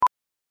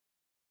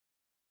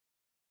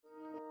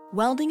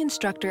Welding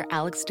instructor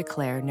Alex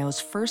DeClaire knows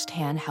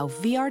firsthand how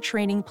VR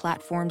training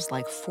platforms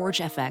like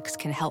ForgeFX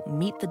can help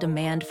meet the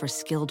demand for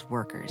skilled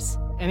workers.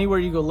 Anywhere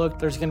you go look,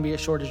 there's going to be a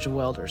shortage of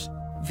welders.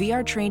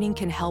 VR training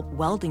can help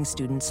welding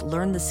students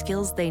learn the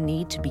skills they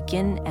need to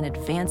begin and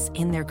advance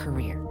in their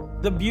career.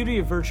 The beauty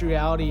of virtual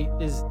reality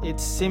is it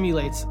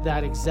simulates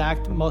that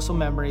exact muscle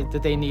memory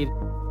that they need.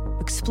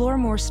 Explore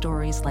more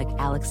stories like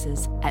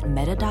Alex's at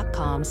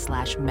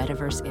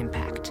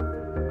meta.com/metaverseimpact.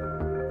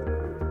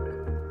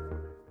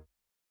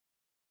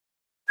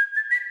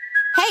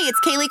 Hey, it's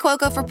Kaylee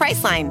Cuoco for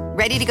Priceline.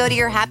 Ready to go to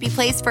your happy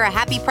place for a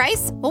happy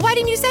price? Well, why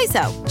didn't you say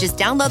so? Just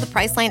download the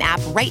Priceline app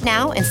right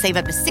now and save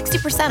up to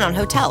 60% on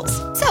hotels.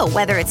 So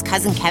whether it's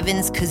Cousin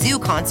Kevin's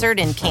Kazoo Concert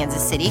in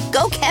Kansas City,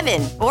 go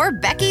Kevin, or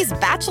Becky's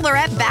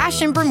Bachelorette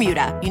Bash in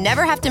Bermuda, you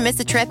never have to miss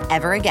a trip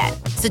ever again.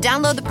 So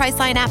download the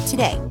Priceline app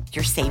today.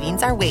 Your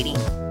savings are waiting.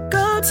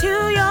 Go to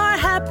your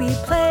happy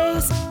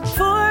place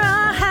for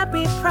a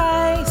happy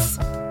price.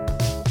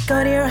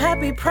 Go to your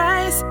happy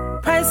price,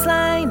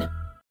 Priceline.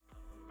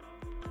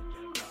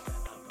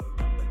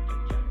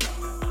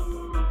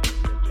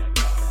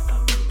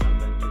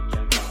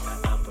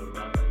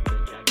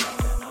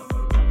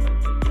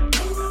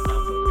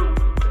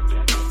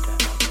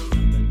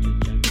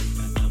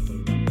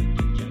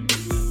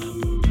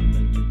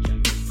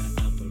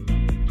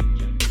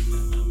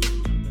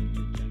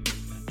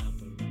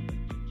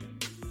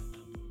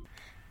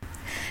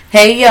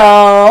 Hey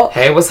y'all.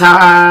 Hey, what's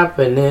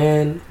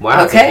happening?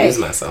 Wow, I confused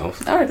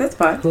myself. Alright, that's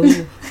fine.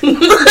 Hey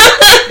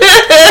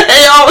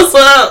y'all, what's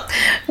up?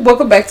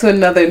 Welcome back to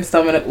another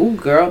installment of Ooh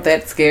Girl,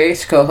 That's Scary.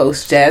 It's your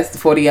co-host Jazz, the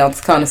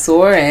 40-ounce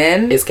connoisseur,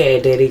 and it's K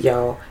Daddy,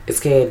 y'all.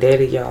 It's K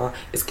Daddy, y'all.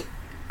 Yes,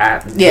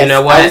 you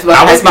know what?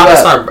 I was about to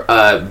start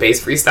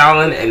bass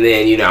freestyling, and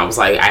then, I was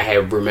like, I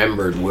had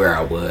remembered where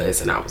I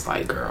was, and I was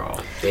like, girl,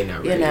 they're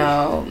not ready.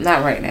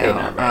 Not right now. They're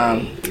not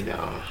ready,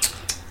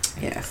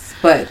 Yes.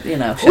 But,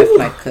 chef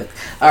might cook.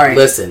 All right.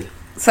 Listen.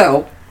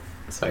 So,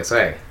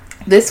 say.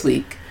 This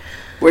week,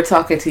 we're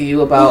talking to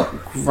you about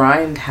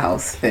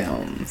Grindhouse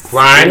films.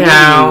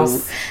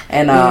 Grindhouse.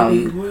 And,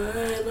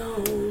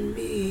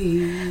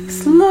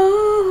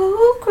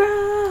 slow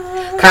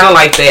grind. Kind of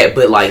like that,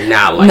 but,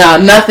 not like No,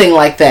 nothing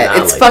like that. Not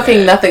it's like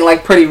fucking that. nothing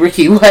like Pretty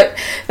Ricky. What?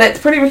 That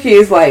Pretty Ricky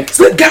is like...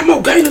 Got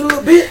more gain a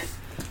little bit.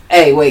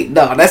 Hey, wait,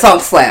 no, that song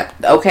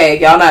slapped. Okay,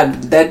 y'all not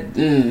that.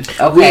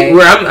 Okay,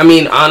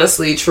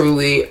 Honestly,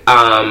 truly,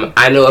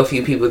 I know a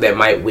few people that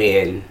might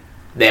win.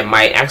 That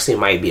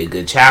might be a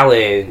good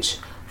challenge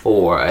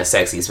for a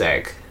Sexy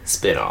Spec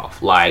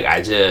spinoff.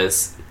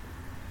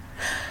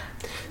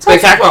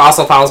 Spectacular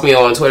also follows me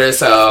on Twitter,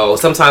 so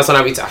sometimes when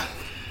I be talking.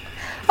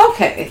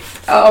 Okay,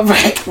 all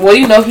right.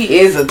 Well, he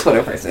is a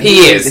Twitter person.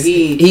 He's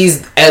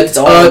a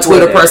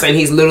Twitter person.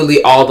 He's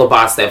literally all the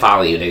bots that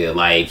follow you,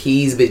 nigga.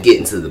 He's been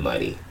getting to the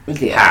money.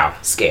 Yeah. How?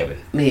 Scamming.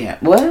 Yeah.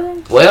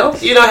 Well,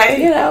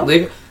 hey,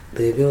 live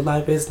your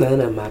life. It's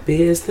none of my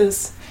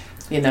business.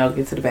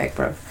 Get to the back,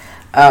 bro.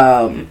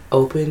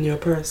 Open your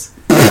purse.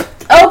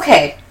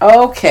 Okay.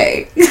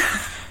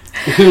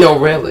 No,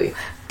 really.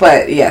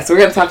 But yes, we're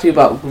gonna talk to you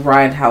about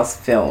Grindhouse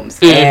films.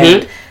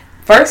 And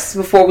first,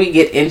 before we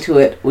get into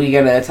it, we're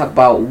gonna talk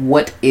about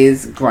what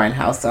is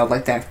Grindhouse. So I'd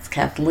like to ask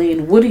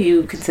Kathleen, what do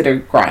you consider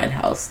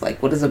Grindhouse?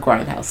 What is a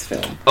Grindhouse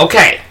film?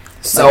 Okay.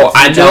 So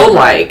I know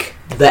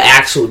the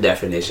actual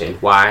definition.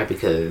 Why?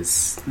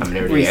 Because I'm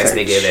an nerdy ass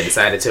nigga that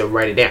decided to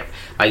write it down.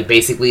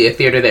 Basically a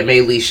theater that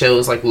mainly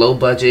shows low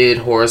budget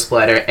horror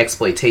splatter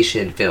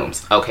exploitation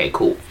films. Okay,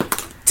 cool.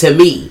 To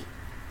me,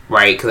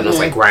 right? Because I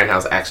know it's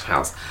Grindhouse, Action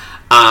House.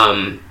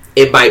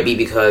 It might be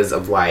because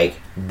of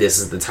this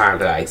is the time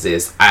that I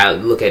exist. I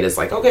look at it as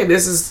okay,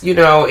 this is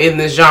in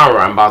this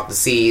genre. I'm about to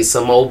see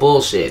some old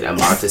bullshit. I'm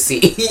about to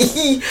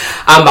see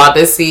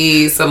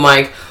some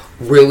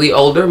really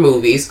older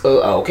movies.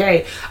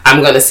 Okay,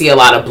 I'm gonna see a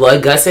lot of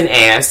blood, guts, and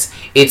ass.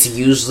 It's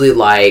usually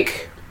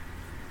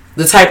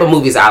the type of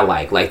movies I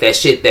like that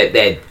shit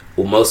that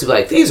most people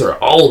these are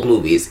old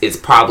movies. It's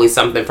probably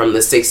something from the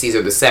 60s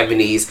or the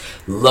 70s,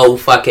 low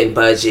fucking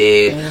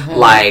budget.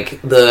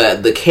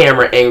 The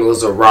camera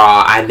angles are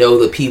raw. I know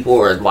the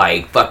people are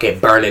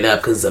fucking burning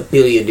up because it's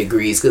 1,000,000,000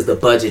 degrees because the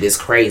budget is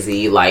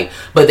crazy.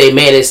 But they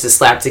managed to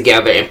slap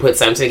together and put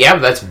something together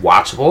that's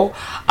watchable.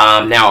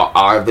 Now,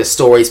 are the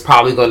stories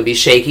probably going to be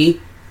shaky?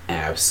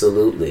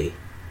 Absolutely.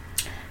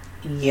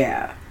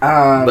 Yeah.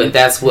 But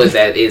that's what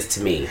that is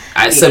to me.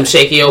 Some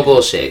shaky old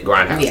bullshit.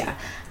 Grindhouse. Yeah.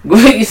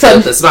 So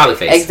the smiley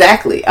face.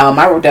 Exactly.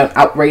 I wrote down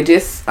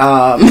outrageous.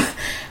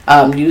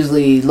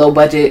 Usually low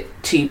budget,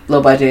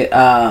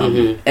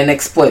 and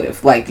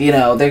exploitive.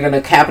 They're gonna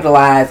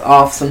capitalize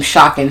off some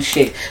shocking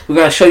shit. We're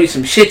gonna show you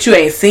some shit you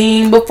ain't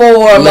seen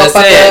before,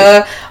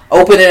 motherfucker.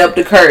 Opening up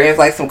the curtains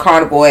like some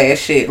carnival ass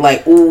shit.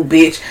 Ooh,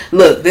 bitch,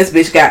 look, this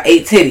bitch got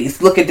 8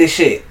 titties. Look at this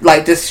shit.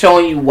 Just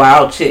showing you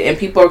wild shit, and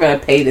people are gonna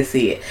pay to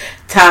see it,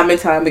 time and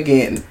time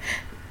again.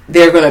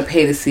 They're gonna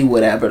pay to see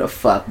whatever the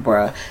fuck,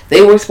 bruh.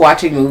 They were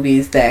watching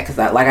movies that, because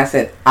like I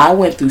said, I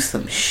went through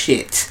some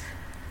shit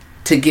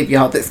to give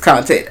y'all this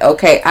content.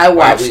 Okay, I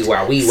watched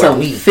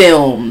some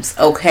films.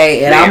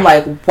 Okay, and I'm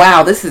like,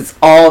 wow, this is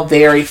all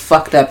very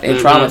fucked up and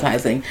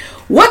traumatizing.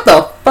 What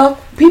the fuck?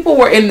 People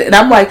were in, and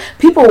I'm like,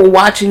 people were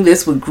watching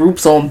this with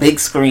groups on big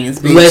screens.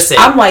 Bitch. Listen,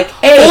 I'm like,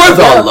 hey,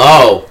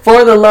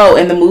 for the low,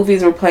 and the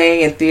movies were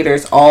playing in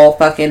theaters all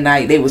fucking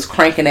night. They was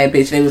cranking that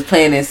bitch. They was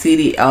playing in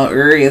seedy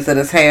areas of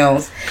the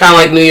towns, kind of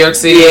like New York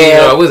City.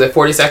 Yeah, what was it,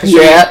 42nd Street?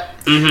 Yeah.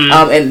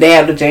 And they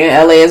have the J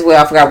in LA as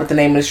well. I forgot what the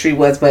name of the street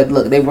was, but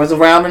look, they was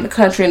around in the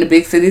country, in the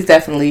big cities,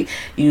 definitely,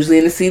 usually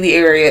in the seedy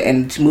area,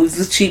 and movies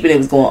was cheap, and it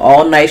was going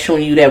all night,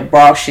 showing you that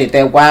raw shit,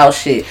 that wild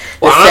shit.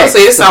 Well,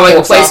 honestly, it sounds like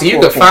a place where you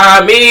can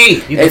find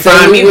me. You can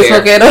find me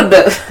there.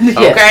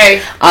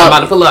 Okay, I'm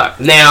about to pull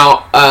up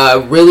now.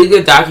 Really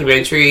good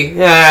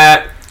documentary.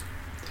 A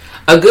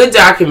good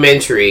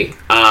documentary.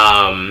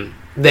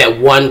 That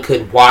one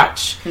could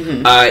watch.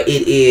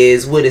 It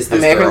is, what is this?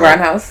 American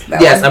Grindhouse.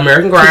 Yes,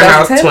 American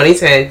Grindhouse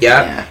 2010.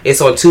 Yeah, it's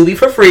on Tubi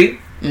for free.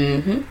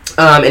 And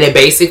it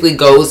basically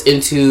goes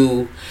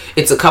into,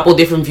 it's a couple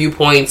different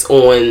viewpoints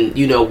on,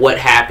 you know, what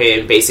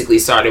happened. Basically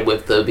started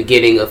with the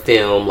beginning of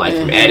film, like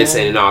from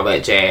Edison and all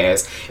that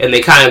jazz, and they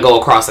kind of go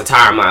across the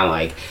timeline,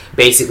 like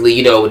basically,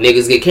 you know, when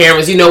niggas get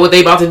cameras, you know what they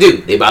about to do.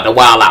 They about to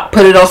wild out.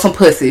 Put it on some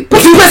pussy.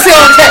 Put some pussy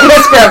on that.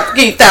 Let's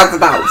spend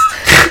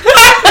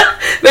 $1,000.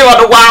 They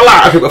want to wild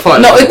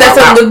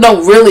out.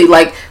 No, really,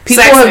 like,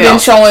 people have been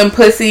showing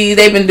pussy.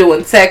 They've been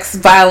doing sex,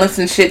 violence,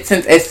 and shit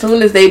since as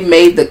soon as they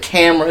made the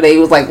camera. They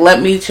was like,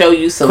 let me show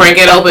you some. Crank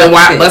it open,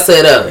 bust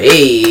it up.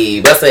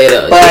 Hey, bust it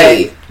up.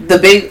 But the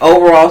big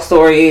overall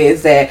story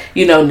is that,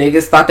 you know,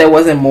 niggas thought that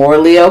wasn't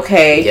morally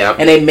okay. Yep.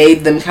 And they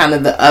made them kind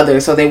of the other,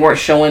 so they weren't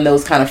showing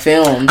those kind of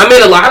films. I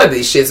mean, a lot of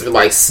these shits were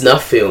like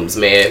snuff films,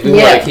 man. We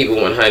want to keep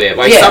it 100.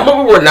 Like, some of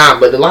them were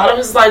not, but a lot of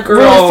it's like, girl,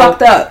 really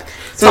fucked up.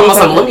 So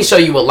let me show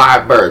you a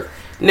live birth.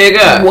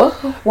 Nigga.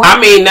 What? I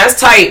mean, that's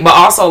tight, but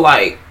also,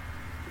 like,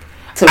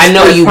 I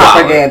know you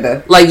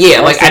wildin'. Like,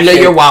 yeah, like, I know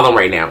you're wildin'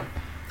 right now.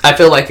 I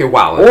feel like you're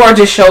wildin'. Or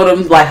just show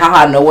them, like,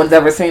 haha, no one's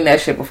ever seen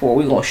that shit before.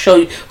 We're going to show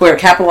you. We're going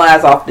to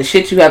capitalize off the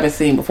shit you haven't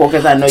seen before,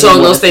 because I know you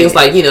those things,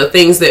 like, you know,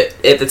 things that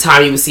at the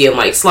time you would see in,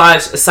 like,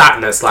 side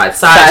shows. Like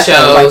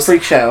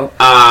Freak Show.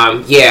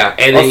 Yeah.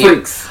 And then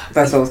Freaks.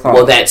 That's what it's called.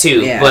 Well, that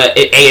too. Yeah. But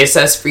at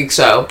ASS Freak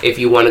Show, if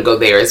you want to go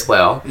there as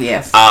well.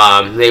 Yes.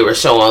 They were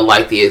showing,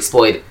 like, the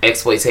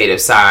exploitative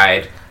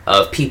side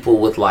of people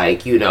with,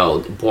 like, you know,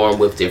 born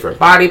with different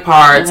body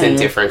parts and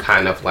different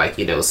kind of, like,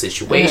 you know,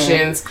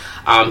 situations,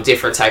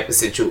 different type of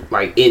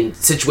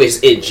situations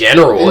in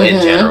general,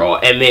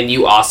 and then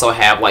you also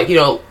have, like, you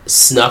know,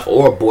 snuff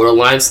or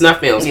borderline snuff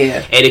films.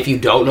 Yeah. And if you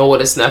don't know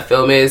what a snuff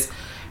film is,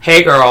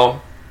 hey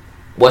girl,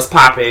 what's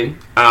poppin'?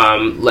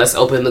 Let's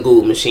open the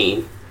Google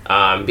machine,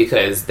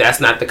 because that's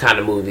not the kind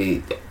of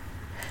movie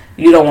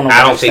you don't want to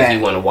watch. I don't think you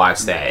want to watch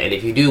that, and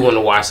if you do want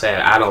to watch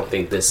that, I don't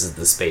think this is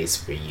the space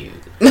for you.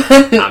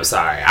 I'm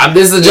sorry.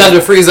 This is a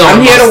judgment-free zone.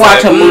 I'm here to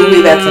watch a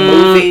movie that's a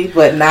movie,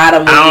 but not a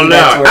movie. I don't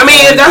know. I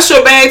mean, if that's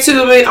your bag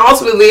too, I mean,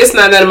 ultimately, it's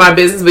not none of my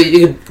business. But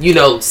you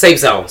know, safe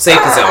zone,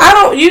 safety zone. I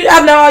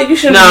know you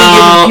shouldn't be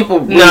giving people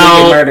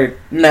get murdered.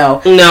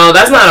 No,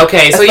 that's not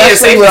okay. So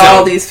especially with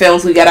all these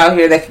films we got out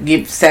here that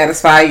can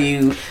satisfy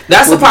you.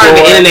 That's the part of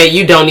the internet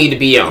you don't need to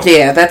be on.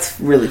 Yeah, that's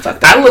really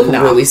fucked up. I look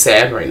really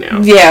sad right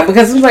now. Yeah,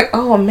 because it's like,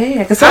 oh man,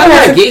 because how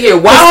did I get here?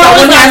 Why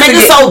is that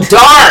nigga so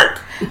dark?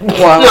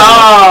 Well,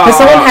 because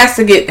someone has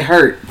to get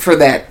hurt for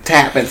that to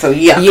happen. So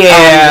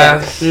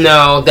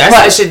no, that's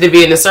that shit to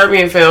be in a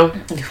Serbian film.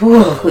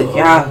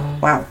 Yeah,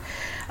 wow.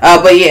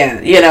 But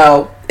yeah, you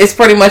know, it's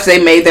pretty much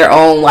they made their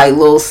own like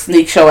little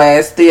sneak show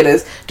ass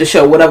theaters to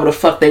show whatever the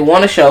fuck they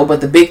want to show,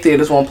 but the big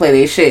theaters won't play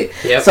their shit.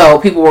 Yep. So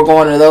people were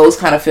going to those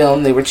kind of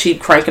films. They were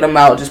cheap, cranking them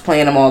out, just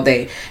playing them all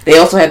day. They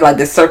also had like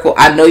this circle.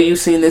 I know you've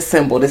seen this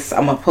symbol. This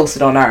I'm gonna post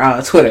it on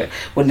our Twitter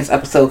when this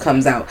episode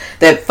comes out.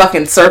 That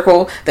fucking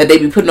circle that they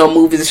be putting on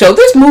movies to show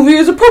this movie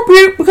is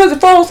appropriate because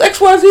it follows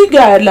XYZ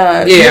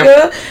guidelines. Yeah,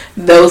 nigga.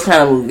 Those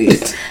kind of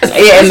movies.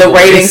 Yeah, and the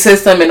rating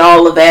system and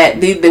all of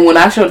that. When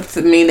I showed it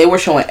to me, they were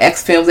showing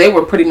X films. They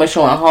were pretty much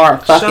showing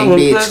hard fucking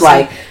bitch.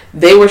 Like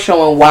they were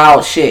showing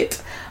wild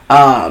shit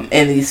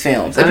in these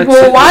films, and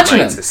people were watching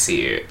them to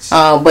see it.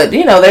 But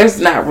you know, there's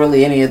not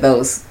really any of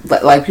those.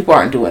 Like people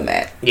aren't doing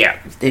that. Yeah.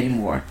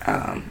 Anymore.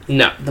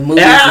 No. The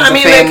movies. Yeah, I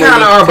mean they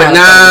kind of are, but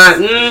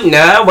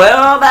no.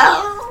 Well,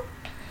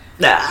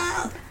 no.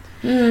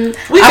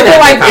 We can have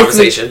that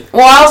conversation.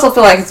 I also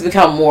feel like it's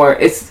become more.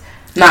 It's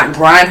not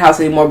Grindhouse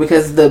anymore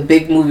because the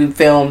big movie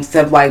films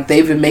have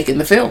they've been making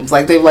the films.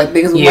 Like they've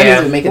niggas with money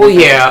have been making the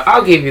films. Yeah,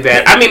 I'll give you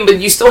that. I mean, but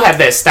you still have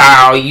that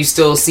style. You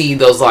still see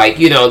those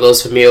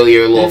those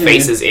familiar little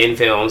faces in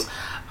films.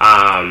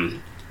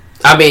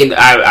 I mean,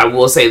 I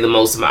will say the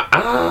most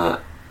modern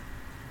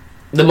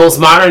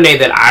day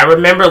that I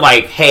remember,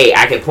 like, hey,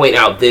 I can point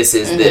out this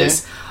is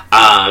this.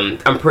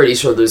 I'm pretty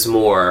sure there's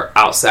more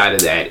outside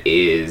of that.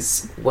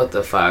 Is what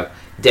the fuck,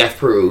 Death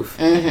Proof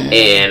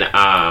and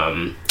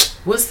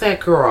What's that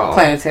girl?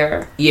 Planet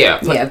Terror. Yeah.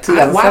 Yeah,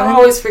 2007. Why do I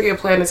always forget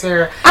Planet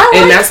Terror?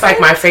 And that's like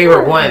my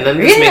favorite one. None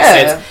of this makes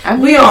sense. I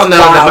mean, we all know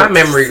that my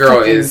memory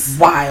girl is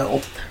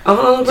wild.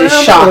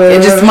 Just shocked.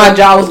 And just my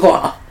jaw was going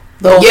off.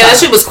 That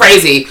shit was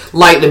crazy.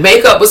 Like, the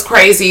makeup was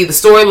crazy. The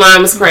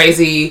storyline was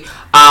crazy.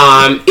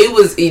 It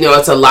was,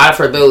 it's a lot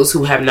for those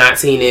who have not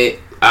seen it.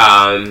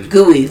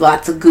 Gooey,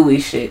 lots of gooey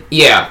shit.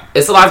 Yeah,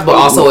 it's a lot, but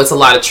also it's a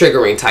lot of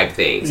triggering type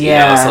things.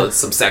 Yeah, so it's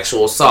some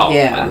sexual assault.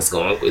 Yeah, and it's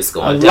going.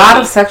 A lot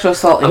of sexual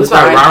assault. It's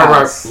about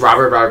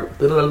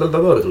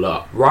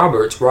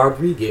Robert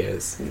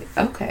Rodriguez.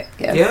 Okay.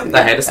 Yes. Yeah,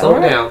 I had to slow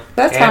down.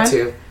 That's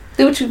fine.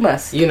 Do what you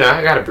must.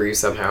 I gotta breathe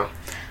somehow.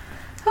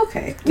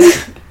 Okay.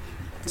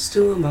 Just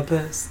doing my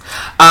best.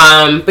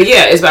 But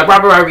yeah, it's by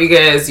Robert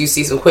Rodriguez. You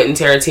see some Quentin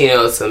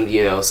Tarantino, some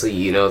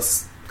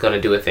it's gonna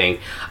do a thing.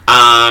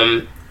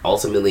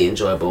 Ultimately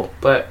enjoyable,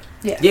 but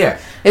yeah,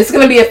 it's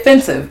gonna be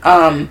offensive.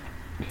 I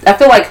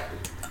feel like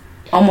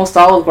almost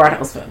all of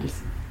Grindhouse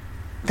films,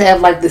 they have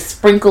like this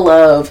sprinkle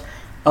of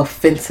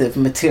offensive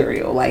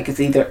material. Like, it's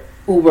either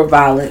uber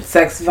violence,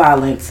 sex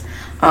violence,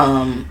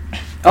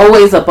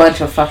 always a bunch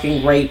of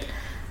fucking rape.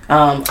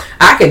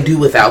 I can do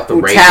without the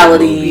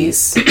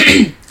brutalities.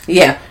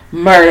 Yeah,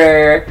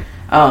 murder,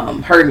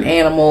 hurting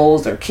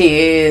animals or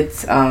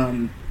kids,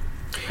 hurting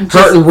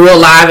real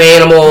live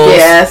animals.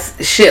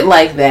 Yes, shit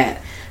like that.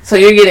 So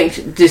you're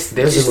getting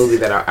There's a movie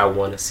that I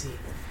want to see.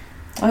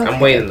 Okay. I'm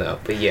waiting though,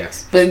 but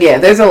yes. But yeah,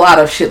 there's a lot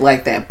of shit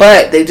like that.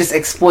 But they just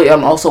exploit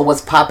on also what's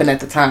popping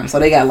at the time. So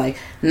they got like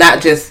not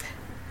just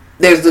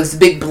there's this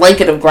big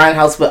blanket of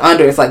Grindhouse, but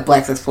under it's like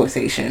black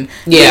exploitation.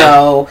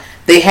 Yeah.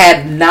 They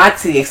had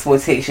Nazi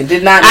exploitation.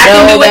 Did not know I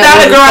can do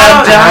without it, girl.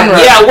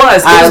 Yeah, it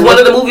was. It was one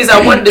of the movies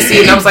I wanted to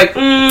see, and I was like,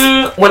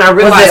 when I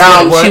realized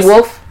was it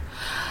She-Wolf?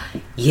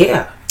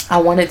 Yeah. I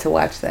wanted to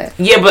watch that.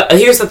 Yeah, but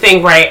here's the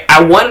thing, right?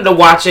 I wanted to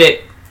watch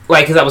it,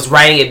 like, because I was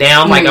writing it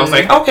down. Like, I was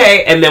like,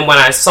 okay. And then when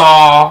I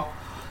saw...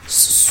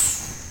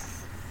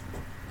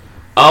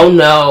 Oh,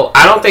 no.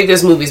 I don't think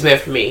this movie's meant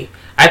for me.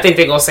 I think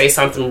they're going to say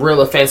something real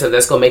offensive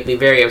that's going to make me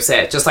very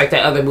upset. Just like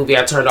that other movie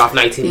I turned off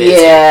 19 minutes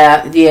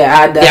ago. Yeah,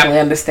 I definitely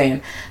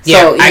understand.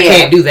 So, I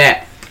can't do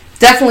that.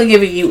 Definitely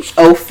giving you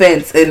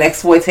offense and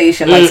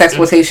exploitation, like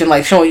sexploitation,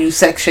 like showing you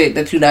sex shit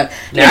that you not,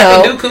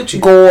 I can do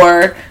coochie.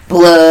 Gore,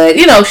 blood,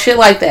 shit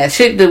like that.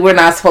 Shit that we're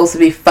not supposed to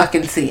be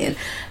fucking seeing.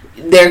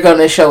 They're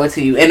gonna show it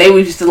to you, and they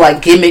used to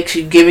like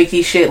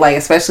gimmicky shit, like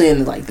especially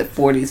in like the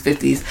 40s,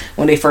 50s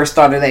when they first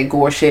started that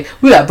gore shit.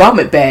 We got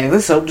vomit bags.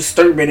 It's so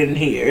disturbing in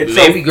here. It's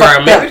maybe,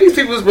 girl, maybe these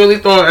people was really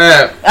throwing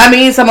up. I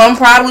mean, some of them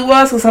probably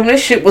was, because some of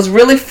this shit was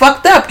really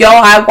fucked up, y'all.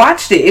 I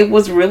watched it. It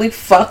was really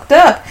fucked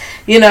up.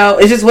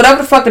 It's just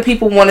whatever the fuck the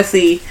people want to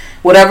see,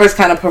 whatever is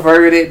kind of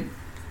perverted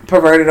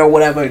or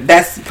whatever.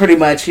 That's pretty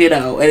much and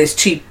it's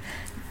cheap.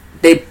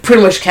 They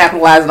pretty much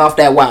capitalizing off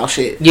that wild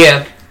shit.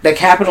 Yeah. They're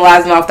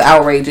capitalizing off the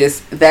outrageous.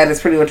 That is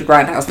pretty much a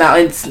Grindhouse. Now,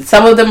 and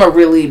some of them are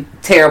really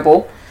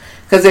terrible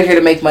because they're here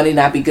to make money,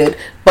 not be good.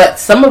 But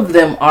some of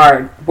them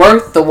are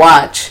worth the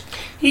watch.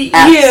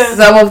 Yeah.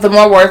 Some of them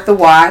are worth the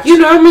watch.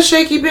 I'm a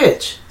shaky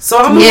bitch. So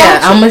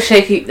I'm a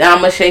shaky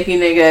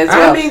nigga as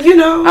well. I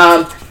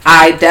mean,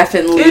 I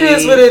definitely... It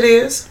is what it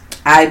is.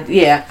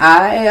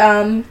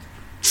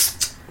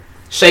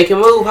 Shake and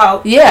move,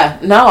 ho. Yeah,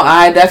 no,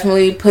 I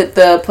definitely put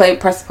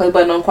press the play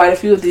button on quite a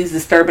few of these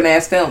disturbing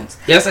ass films.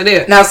 Yes, I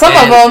did. Now, some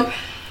of them,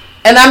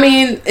 and I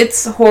mean,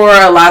 it's horror,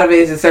 a lot of it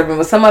is disturbing,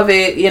 but some of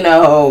it, you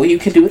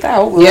can do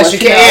without. Yes, you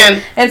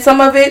can. And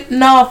some of it,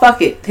 no,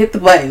 fuck it. Hit the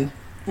button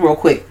real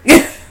quick.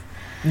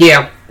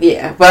 Yeah.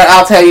 Yeah, but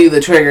I'll tell you the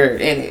trigger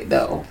in it,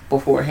 though,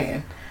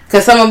 beforehand.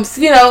 Because some of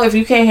them, if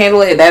you can't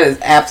handle it, that is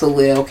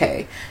absolutely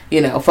okay.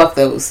 Fuck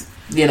those.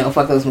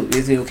 Fuck those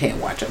movies. You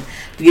can't watch them.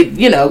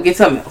 Get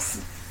something else.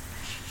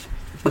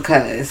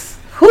 Because,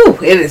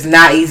 it is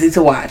not easy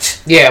to watch.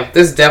 Yeah,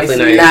 this is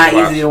definitely not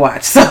easy to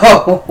watch. So,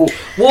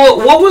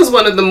 what was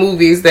one of the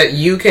movies that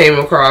you came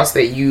across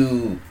that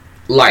you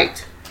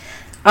liked?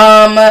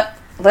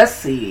 Let's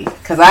see.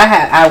 Because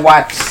I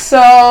watched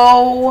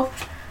so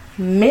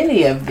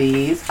many of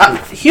these.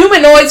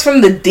 Humanoids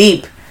from the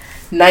Deep,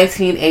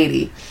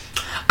 1980.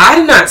 I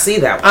did not see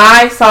that one.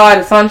 I saw it.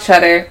 It's on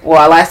Shudder.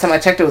 Well, last time I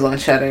checked, it was on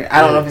Shudder. I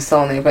don't know if it's still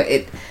on there, but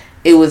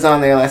it was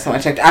on there last time I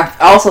checked. I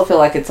also feel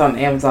like it's on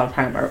Amazon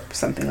Prime or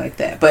something like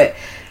that. But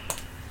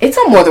it's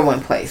on more than one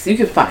place. You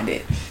can find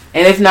it.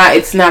 And if not,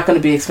 it's not going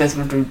to be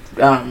expensive to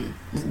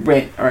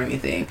rent or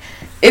anything.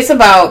 It's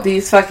about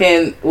these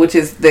fucking, which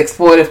is the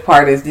exploitive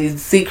part, is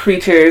these sea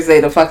creatures.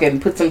 They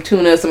fucking put some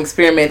tuna, some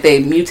experiment.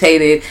 They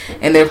mutated,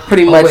 and they're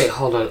pretty much... Wait,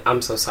 hold on.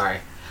 I'm so sorry.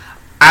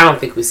 I don't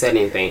think we said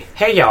anything.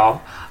 Hey,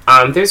 y'all.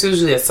 There's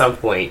usually at some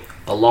point,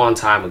 a long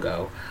time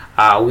ago,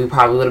 we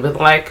probably would have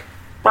been like,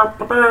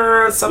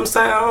 some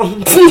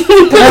sound.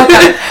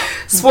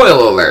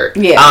 Spoiler alert.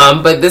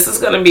 Yeah. But this is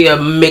going to be a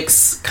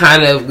mix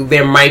kind of,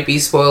 there might be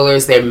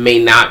spoilers, there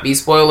may not be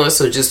spoilers,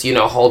 so just,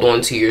 hold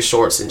on to your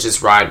shorts and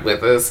just ride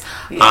with us.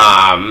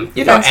 Yeah.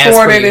 As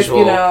per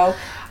usual.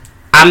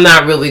 I'm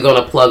not really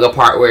going to plug a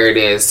part where it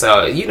is,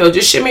 so,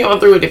 just shimmy on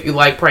through it if you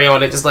like, pray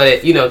on it, just let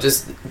it,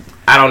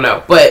 I don't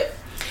know, but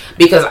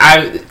because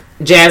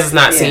Jazz has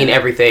not seen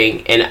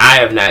everything, and I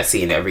have not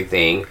seen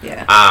everything.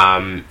 Yeah.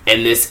 And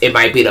it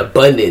might be an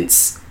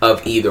abundance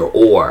of either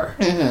or.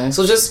 Mm-hmm.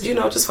 So just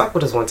fuck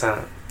with us one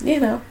time.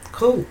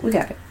 Cool. We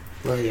got it.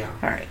 Well, yeah.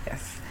 All right.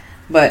 Yes.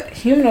 But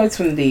Humanoids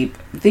from the Deep,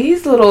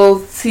 these little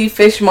sea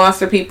fish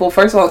monster people.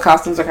 First of all, the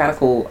costumes are kind of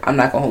cool. I'm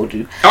not gonna hold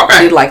you. Okay.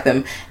 I did like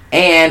them,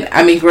 and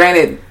I mean,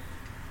 granted,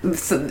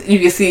 you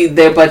can see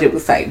their budget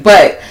was tight,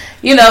 but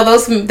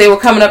they were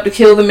coming up to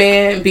kill the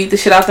men, beat the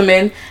shit out the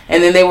men,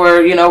 and then they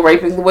were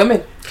raping the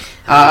women,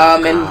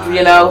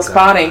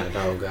 spawning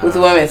with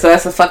the women. So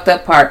that's the fucked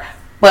up part.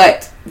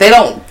 But they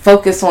don't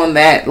focus on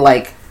that.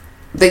 Like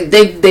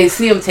they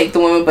see them take the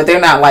women, but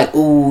they're not like,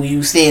 ooh,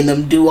 you seeing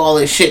them do all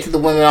this shit to the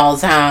women all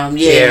the time.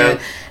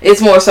 Yeah.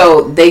 It's more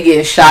so they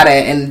getting shot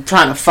at and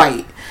trying to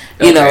fight.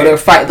 They're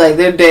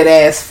they're dead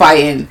ass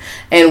fighting.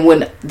 And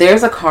when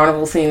there's a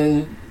carnival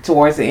scene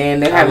towards the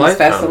end, they're having this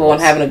festival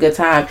and having a good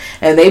time,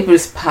 and they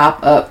just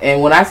pop up, and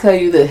when I tell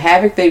you the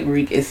havoc they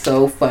wreak is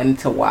so fun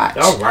to watch.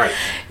 All right.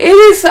 It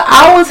is.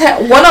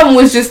 One of them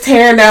was just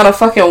tearing down a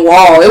fucking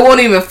wall. It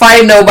wasn't even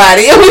fighting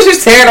nobody. It was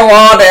just tearing a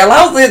wall down.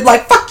 I was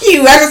like, fuck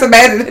you. I just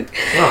imagined it.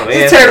 Oh, man.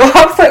 Just tear the wall.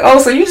 I was like, oh,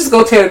 so you just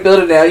go tear the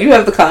building down. You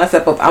have the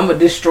concept of I'm gonna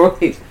destroy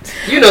it.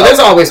 There's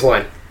always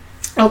one.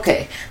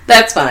 Okay,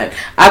 that's fine.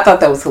 I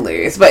thought that was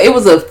hilarious, but it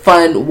was a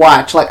fun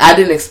watch. Like, I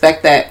didn't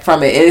expect that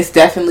from it. And it's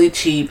definitely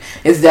cheap.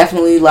 It's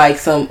definitely like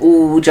some,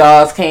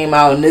 Jaws came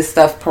out and this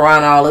stuff,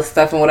 Piranha, all this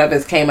stuff and whatever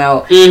came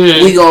out.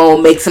 Mm-hmm. We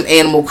gonna make some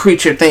animal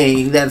creature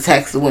thing that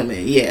attacks the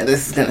women. Yeah,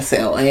 this is gonna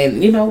sell.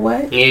 And you know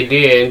what? It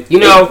did.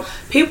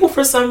 People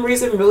for some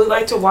reason really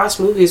like to watch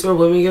movies where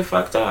women get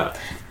fucked up.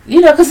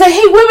 Because they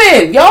hate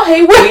women. Y'all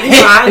hate women.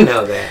 I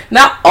know that.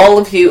 Not all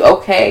of you,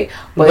 okay?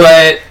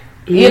 But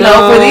for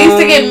these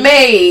to get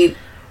made,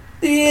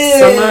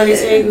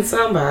 somebody's hating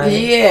somebody.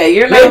 Yeah,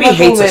 you're not. Maybe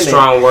hate's a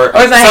strong word.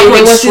 Or it's not hate. They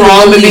want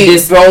you to be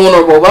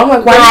vulnerable. But I'm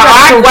like,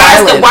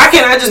 why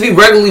can't I just be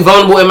regularly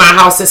vulnerable in my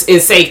house in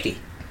safety?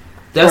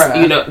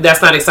 That's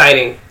that's not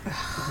exciting.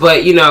 But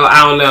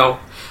I don't know.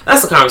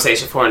 That's a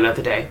conversation for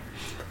another day.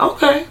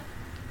 Okay.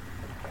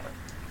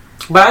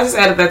 But I just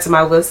added that to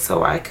my list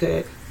so I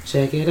could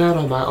check it out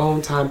on my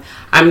own time.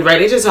 I'm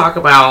ready to talk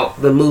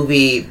about the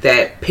movie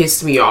that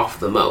pissed me off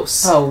the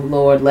most. Oh,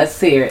 Lord. Let's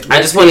hear it.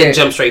 I just want to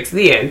jump straight to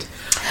the end.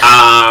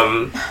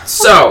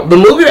 So, the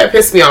movie that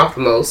pissed me off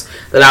the most,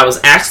 that I was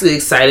actually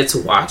excited to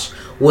watch,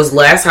 was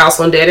Last House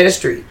on Dead End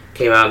Street.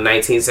 Came out in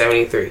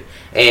 1973.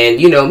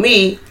 And,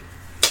 me,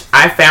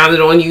 I found it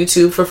on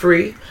YouTube for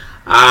free.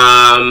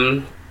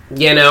 I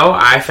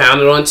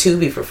found it on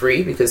Tubi for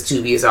free, because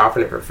Tubi is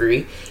offering it for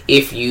free.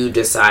 If you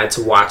decide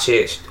to watch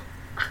it,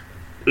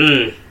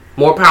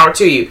 more power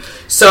to you.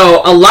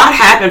 So a lot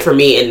happened for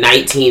me in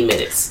 19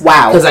 minutes.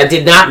 Wow. Because I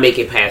did not make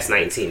it past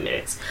 19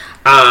 minutes.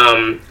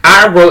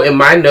 I wrote in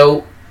my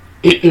note,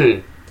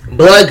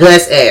 blood,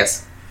 guts,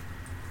 ass.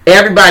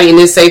 Everybody in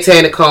this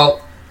satanic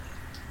cult,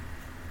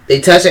 they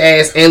touch your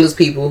ass and lose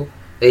people.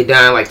 They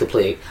dying like the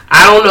plague.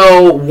 I don't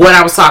know what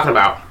I was talking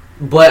about,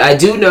 but I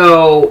do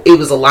know it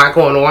was a lot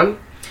going on.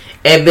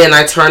 And then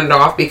I turned it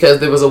off because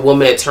there was a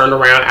woman that turned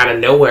around out of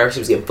nowhere. She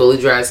was getting fully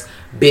dressed.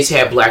 Bitch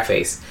had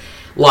blackface.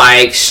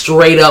 Like,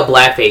 straight up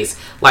blackface.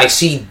 Like,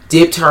 she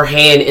dipped her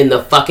hand in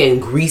the fucking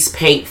grease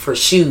paint for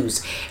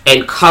shoes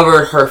and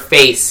covered her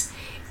face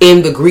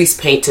in the grease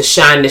paint to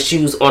shine the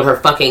shoes on her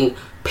fucking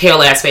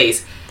pale ass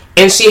face.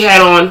 And she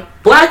had on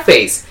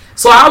blackface.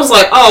 So I was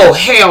like, oh,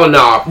 hell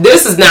no.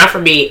 This is not for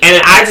me. And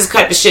I just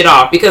cut the shit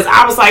off because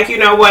I was like, you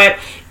know what?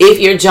 If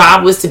your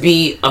job was to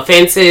be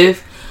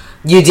offensive,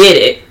 you did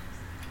it.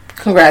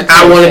 Congratulations.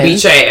 I want to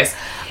beat your ass.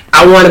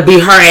 I want to beat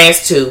her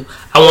ass too.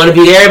 I want to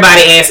beat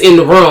everybody ass in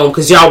the room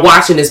because y'all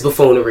watching this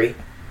buffoonery.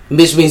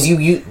 Which means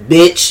you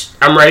bitch,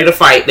 I'm ready to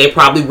fight. They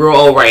probably real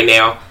old right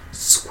now.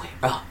 Square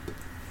up.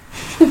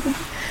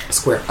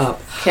 Square up.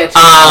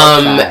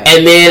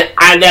 And then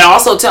that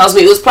also tells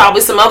me it was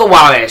probably some other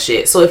wild ass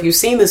shit. So if you've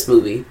seen this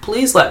movie,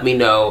 please let me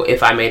know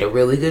if I made a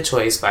really good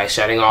choice by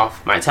shutting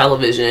off my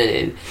television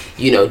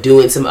and,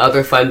 doing some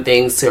other fun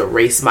things to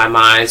erase my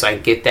mind so I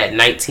can get that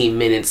 19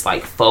 minutes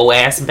like faux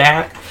ass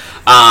back.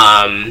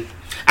 I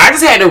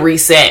just had to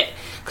reset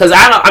because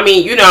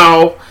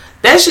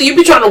that shit, you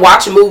be trying to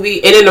watch a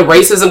movie and then the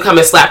racism come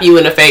and slap you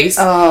in the face.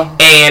 Oh.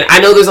 And I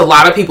know there's a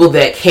lot of people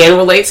that can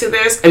relate to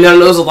this, and then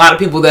there's a lot of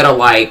people that are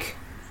like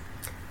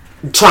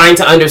trying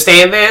to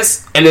understand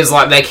this, and there's a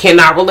lot that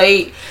cannot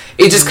relate.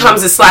 It just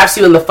comes and slaps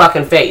you in the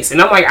fucking face,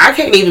 and I'm like, I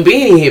can't even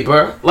be in here,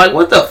 bro. Like,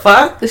 what the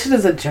fuck? This shit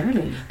is a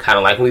journey. Kind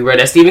of like when we read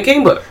that Stephen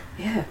King book.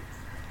 Yeah.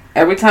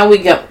 Every time we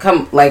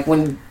come, like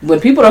when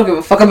people don't give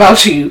a fuck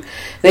about you,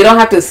 they don't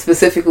have to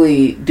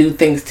specifically do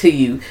things to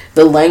you.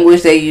 The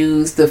language they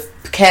use, the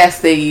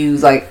cast they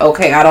use, like,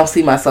 okay, I don't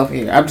see myself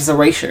here. I'm just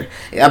erasure.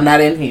 I'm not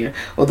in here.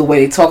 Or the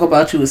way they talk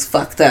about you is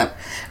fucked up.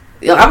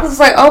 I'm just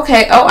like,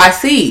 okay, I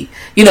see.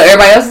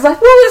 Everybody else is like,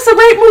 oh, it's a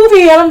great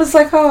movie. And I'm just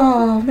like,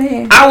 oh,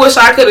 man. I wish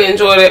I could have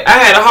enjoyed it. I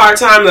had a hard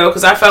time, though,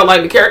 because I felt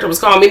like the character was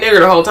calling me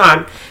nigger the whole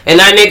time. And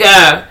that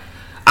nigga,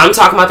 I'm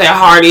talking about that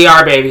hard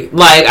ER, baby.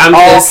 Like, I'm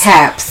all just...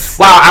 caps.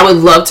 Wow, I would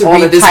love to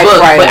read this book,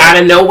 but out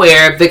of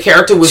nowhere, the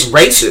character was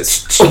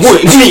racist.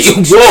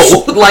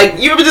 Whoa. Like,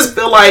 you ever just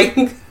feel like...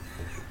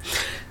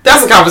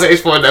 That's a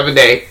conversation for another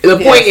day. The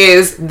point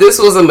is, this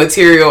was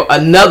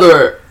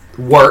another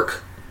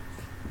work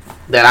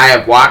that I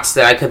have watched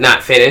that I could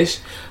not finish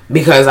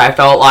because I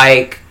felt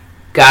like,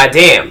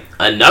 goddamn,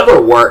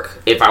 another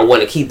work, if I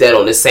want to keep that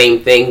on the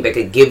same thing that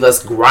could give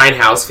us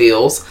grindhouse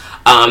feels,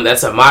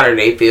 that's a modern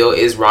day feel,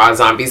 is Rob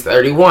Zombie's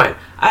 31.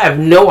 I have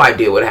no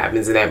idea what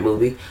happens in that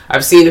movie.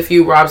 I've seen a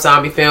few Rob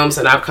Zombie films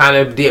and I've kind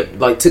of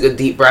took a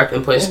deep breath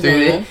and pushed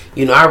through it.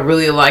 You know, I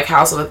really like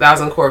House of a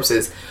Thousand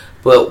Corpses.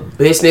 But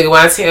bitch nigga,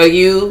 when I tell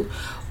you,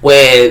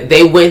 when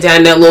they went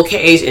down that little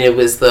cage and it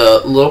was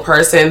the little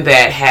person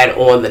that had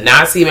on the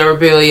Nazi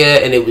memorabilia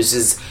and it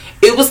was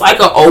like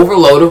an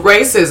overload of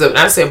racism. And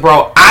I said,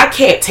 bro, I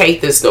can't take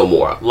this no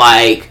more.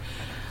 Like,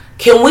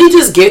 can we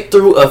just get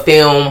through a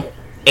film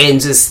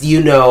and just,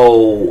 you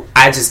know,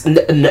 and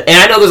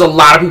I know there's a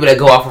lot of people that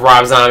go off of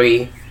Rob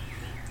Zombie.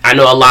 I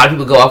know a lot of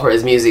people go off of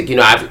his music. You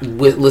know, I've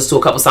listened to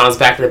a couple songs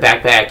back to the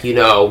backpack, you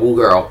know, Woo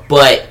Girl.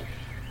 But,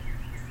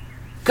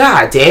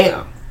 god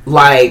damn,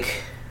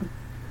 like...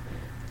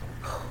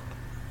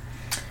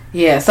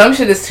 Yeah, some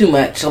shit is too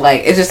much.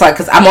 Like, it's just like,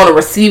 because I'm on the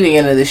receiving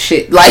end of this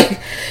shit. Like,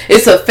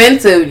 it's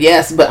offensive,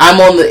 yes, but I'm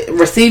on the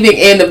receiving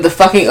end of the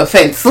fucking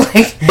offense.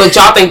 Like, but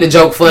y'all think the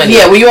joke funny.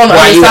 Yeah, when you're on the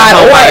other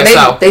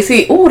side, or they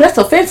see, ooh, that's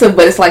offensive,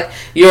 but it's like,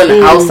 you're on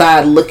the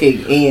outside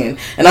looking in.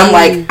 And I'm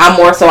like,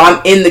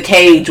 I'm in the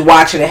cage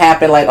watching it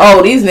happen, like,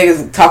 oh, these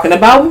niggas talking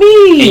about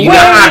me. And you know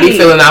how I be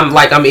feeling,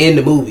 I'm in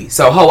the movie.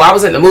 So, I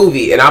was in the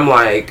movie, and I'm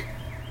like,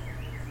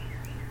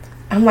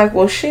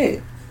 well,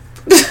 shit.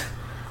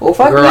 Well,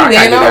 fuck girl, you,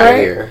 then,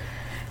 alright.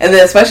 And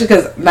then, especially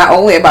because not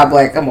only am I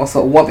black, I'm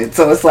also a woman.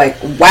 So it's like,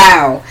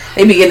 wow,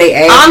 they be getting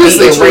their ass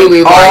honestly, beat truly,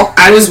 all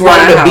I just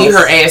wanted to beat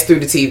her ass through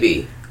the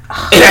TV,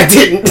 and I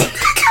didn't.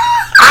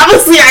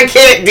 Obviously, I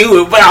can't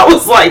do it, but I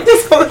was like,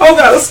 this whole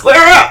gotta square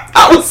up.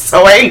 I was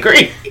so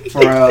angry,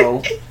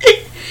 bro.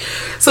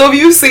 So if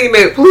you've seen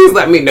it, please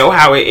let me know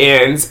how it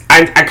ends.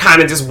 I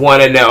kind of just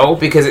want to know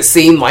because it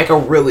seemed like a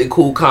really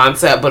cool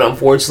concept, but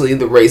unfortunately,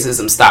 the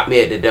racism stopped me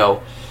at the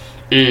door.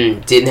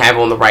 Didn't have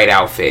on the right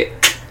outfit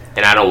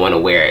and I don't want to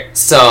wear it,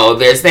 so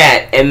there's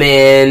that. And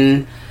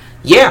then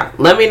yeah,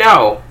 let me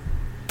know,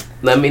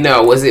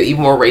 was it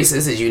even more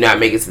racist? Did you not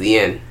make it to the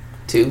end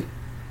too?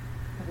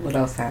 What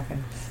else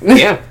happened?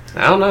 Yeah,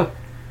 I don't know.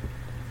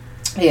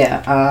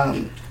 Yeah,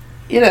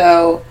 you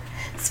know,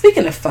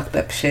 speaking of fucked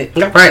up shit,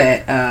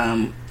 right,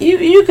 that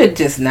you could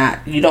just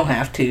not, you don't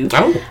have to.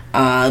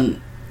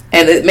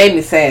 And it made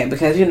me sad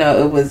because, you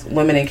know, it was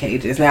women in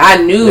cages. Now, I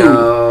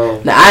knew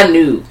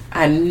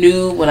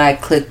when I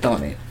clicked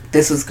on it,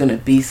 this was going to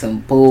be some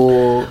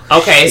bull.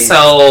 Okay,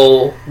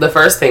 so the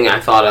first thing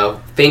I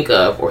think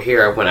of or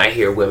hear of when I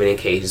hear women in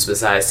cages,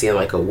 besides seeing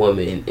like a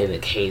woman in a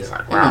cage,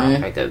 like wow,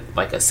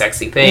 like a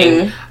sexy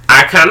thing,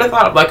 I kind of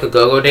thought of like a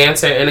go-go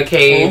dancer in a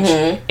cage,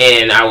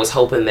 and I was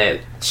hoping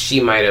that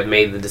she might have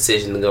made the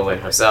decision to go in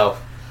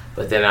herself.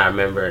 But then I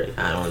remember,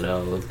 I don't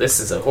know, this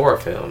is a horror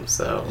film,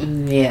 so...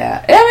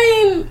 Yeah.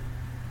 I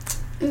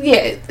mean,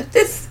 yeah,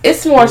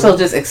 it's more so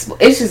just... it's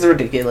just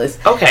ridiculous.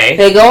 Okay.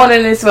 They going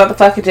in this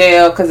motherfucking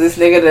jail because this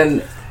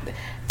nigga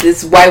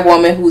this white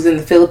woman who's in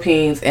the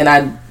Philippines, and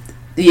I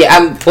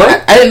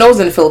didn't know it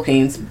was in the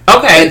Philippines.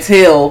 Okay.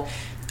 Until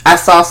I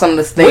saw some of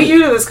this thing. What year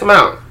did this come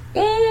out?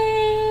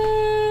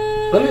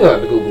 Let me go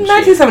to the Google machine.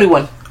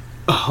 1971.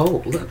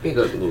 Oh, let me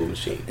go to the Google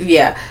machine.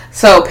 Yeah.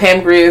 So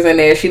Pam Grier's in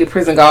there. She the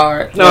prison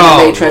guard.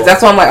 No.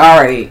 That's why I'm like,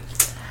 already,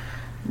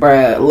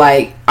 bruh.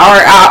 Like,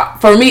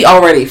 for me,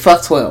 already,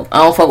 fuck 12. I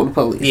don't fuck with the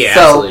police. Yeah,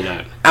 absolutely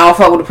not. I don't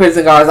fuck with the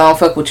prison guards. I don't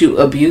fuck with you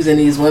abusing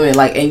these women.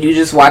 Like, and you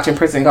just watching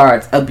prison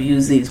guards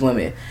abuse these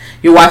women.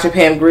 You're watching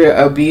Pam Grier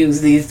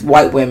abuse these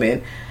white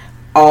women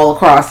all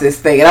across this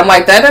thing, and I'm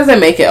like, that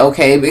doesn't make it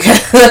okay, because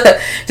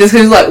just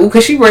because like,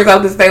 because she brings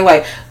out this thing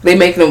like they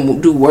make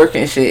them do work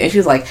and shit, and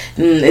she's like,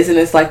 isn't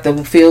this like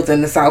the fields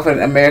in the South of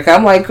America?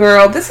 I'm like,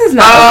 girl, this is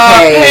not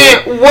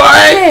okay.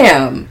 What?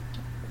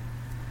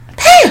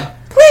 Pam,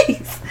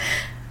 please.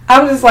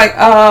 I'm just like,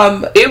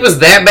 it was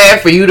that bad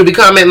for you to be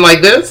commenting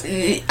like this?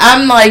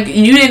 I'm like,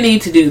 you didn't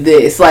need to do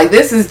this. Like,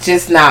 this is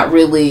just not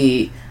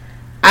really.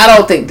 I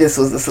don't think this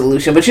was the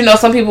solution. But, you know,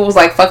 some people was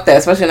like, fuck that.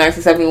 Especially in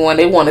 1971.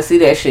 They want to see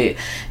that shit.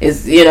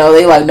 It's, you know,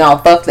 they like, no,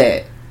 fuck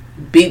that.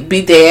 Beat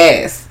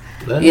their ass.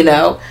 You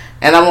know?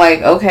 And I'm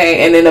like,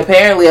 okay. And then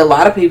apparently a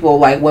lot of people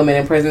like women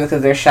in prison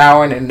because they're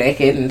showering and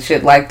naked and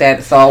shit like that.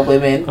 It's all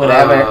women,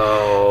 whatever.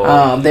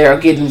 They're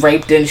getting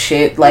raped and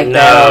shit like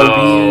that, or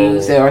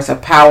abused. There was a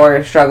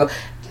power struggle.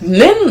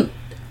 Men,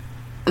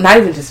 not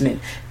even just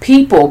men,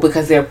 people,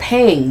 because they're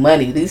paying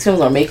money. These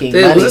films are making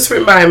money. Was this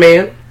written by a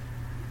man?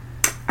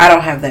 I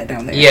don't have that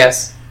down there.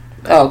 Yes.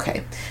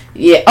 Okay.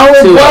 Yeah. Oh,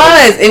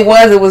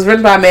 it was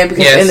written by a man,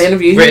 because in the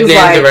interview he was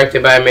like,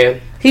 directed by a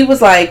man. He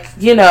was like,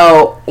 you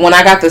know, when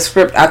I got the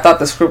script, I thought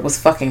the script was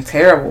fucking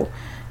terrible,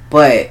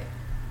 but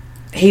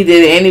he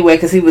did it anyway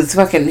because he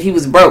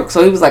was broke.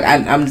 So he was like,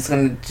 I'm just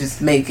gonna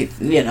just make it,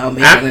 you know.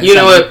 You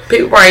know what?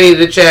 People probably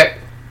needed to check.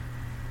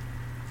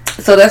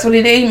 So that's what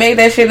he did. He made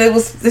that shit. It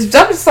was this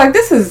jump. Just like,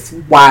 this is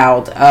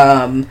wild.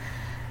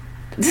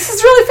 This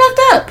is really fucked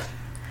up.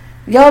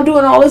 Y'all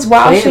doing all this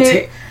wild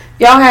shit.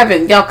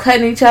 Y'all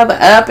cutting each other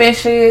up and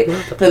shit.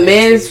 The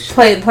men's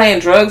playing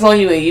drugs on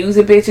you and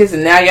using bitches,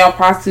 and now y'all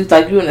prostitutes,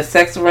 like, you in a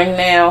sex ring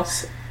now.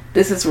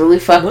 This is really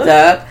fucked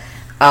up.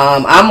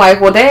 I'm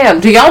like, well,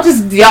 damn. Y'all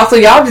just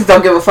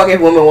don't give a fuck if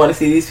women want to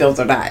see these films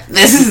or not.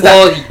 This is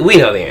we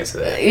know the answer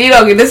to that. You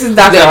know, this is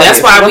not. No,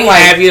 that's why we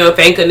have, you know,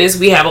 thank goodness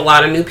we have a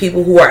lot of new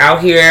people who are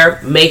out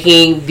here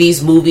making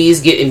these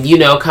movies, getting, you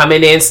know,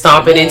 coming in,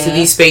 stomping into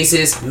these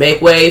spaces,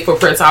 make way for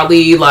Prince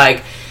Ali.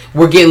 Like,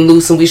 we're getting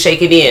loose and we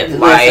shake it in,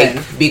 like,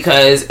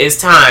 because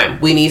it's time.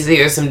 We need to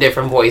hear some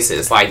different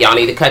voices. Like, y'all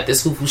need to cut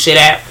this foo-foo shit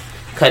out.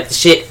 Cut the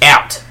shit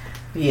out.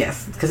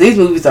 Yes, because these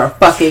movies are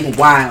fucking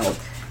wild.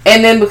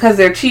 And then because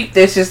they're cheap,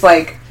 there's just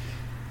like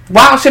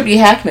wild shit be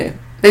happening.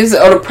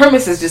 The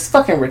premise is just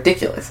fucking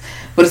ridiculous.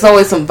 But it's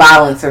always some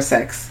violence or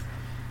sex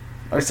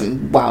or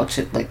some wild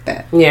shit like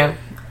that. Yeah.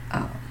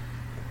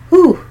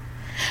 Whew.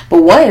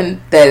 But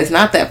one that is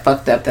not that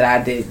fucked up that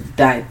I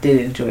did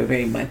enjoy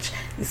very much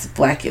is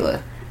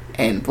Blackula.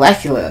 And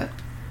Blackula,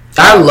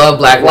 I love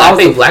Blackula. I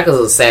think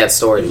Blackula's a sad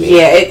story to me.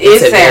 Yeah,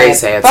 it's a very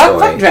sad story.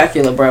 Fuck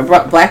Dracula, bro.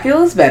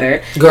 Blackula's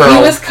better. Girl.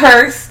 He was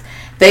cursed.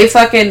 They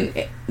fucking,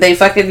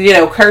 you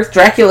know, cursed.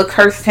 Dracula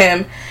cursed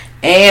him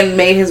and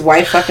made his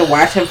wife fucking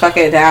watch him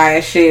fucking die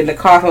and shit in the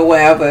coffin,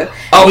 whatever.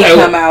 Okay. He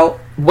come out.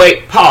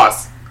 Wait,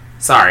 pause.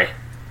 Sorry.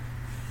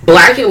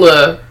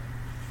 Blackula.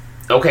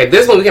 Okay,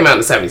 this movie came out in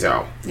the 70s,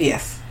 y'all.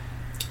 Yes.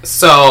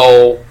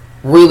 So,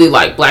 really,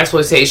 like,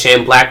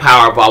 blaxploitation, black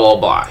power, blah, blah,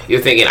 blah.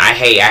 You're thinking, I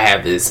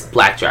have this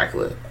black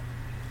Dracula.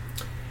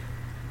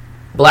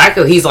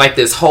 Blackula, he's like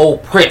this whole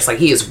prince. Like,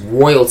 he is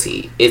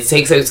royalty. It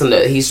takes us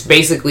he's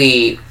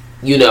basically,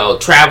 you know,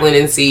 traveling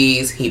in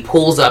seas. He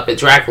pulls up at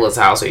Dracula's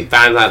house, or he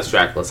finds out it's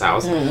Dracula's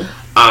house.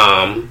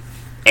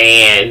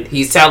 And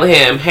he's telling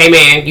him, hey,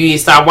 man, you need to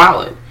stop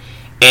wilding.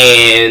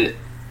 And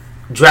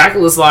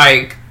Dracula's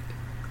like,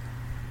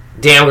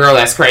 damn, girl,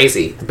 that's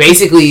crazy.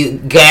 Basically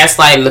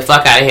gaslighting the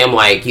fuck out of him,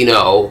 like, you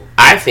know,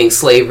 I think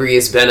slavery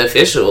is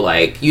beneficial.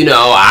 Like, you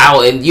know,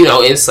 I'll,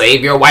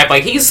 enslave your wife.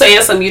 Like, he's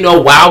saying some, you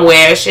know, wild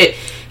ass shit.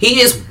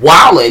 He is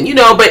wilding, you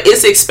know, but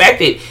it's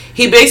expected.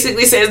 He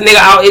basically says, nigga,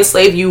 I'll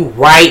enslave you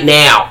right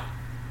now.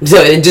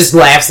 And just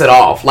laughs it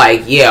off.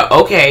 Like, yeah,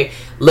 okay,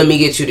 let me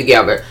get you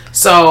together.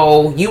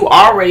 So, you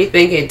already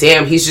thinking,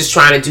 damn, he's just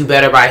trying to do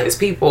better by his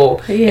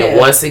people. Yeah. And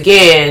once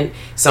again,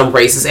 some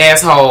racist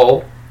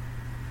asshole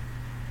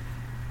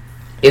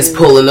is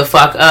pulling the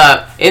fuck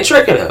up and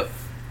tricking him.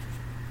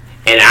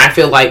 And I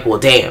feel like, well,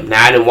 damn,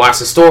 now I didn't watch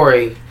the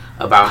story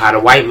about how the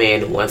white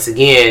man once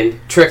again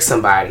tricked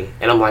somebody.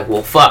 And I'm like,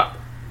 well, fuck.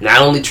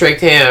 Not only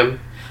tricked him,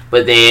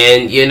 but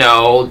then, you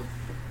know,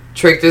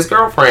 tricked his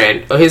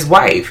girlfriend or his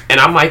wife. And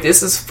I'm like,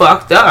 this is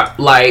fucked up.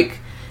 Like,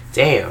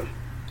 damn.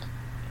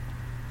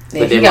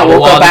 But then Mama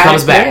Walden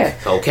comes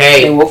back.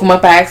 Okay. They woke him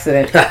up by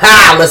accident.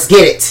 Let's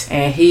get it.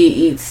 And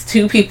he eats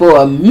 2 people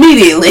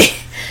immediately.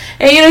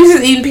 And, you know, he's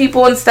just eating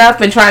people and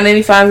stuff and trying, and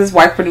he finds his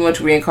wife pretty much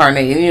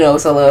reincarnated. You know,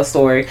 it's a love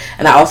story.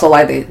 And I also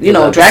like that, you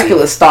know,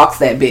 Dracula stalks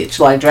that bitch.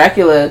 Like,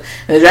 Dracula, in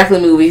the Dracula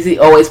movies, he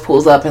always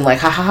pulls up and like,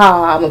 ha ha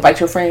ha, I'm gonna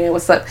bite your friend,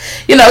 what's up?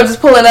 You know, just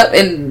pulling up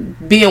and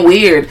being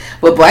weird.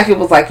 But Blackula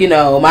was like, you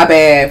know, my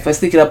bad for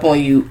sneaking up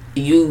on you.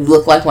 You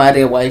look like my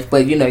dead wife,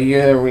 but, you know,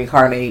 you're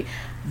reincarnated.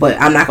 But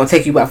I'm not gonna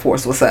take you by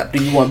force. What's up?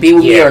 Do you want to be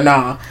with me or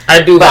nah?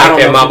 I do like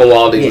that Mama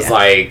Walden was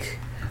like,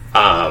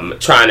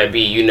 trying to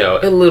be, you know,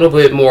 a little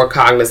bit more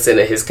cognizant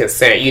of his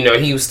consent. You know,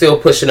 he was still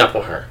pushing up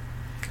on her.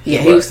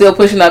 Yeah, he was still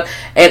pushing up.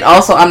 And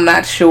also, I'm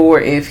not sure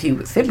if he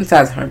was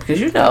hypnotizing her because,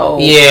 you know.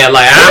 Yeah,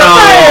 like,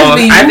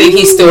 I think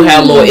he still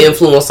had a little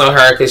influence on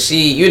her because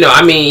she, you know,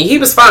 I mean, he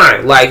was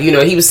fine. Like, you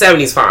know, he was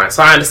 70s fine,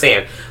 so I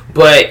understand.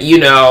 But, you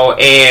know,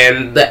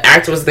 and the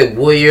actor was the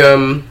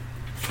William...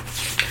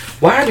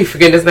 Why are we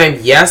forgetting his name?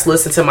 Yes,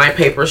 listen to my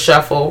paper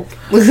shuffle.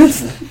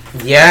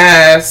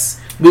 Yes.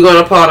 We're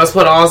going to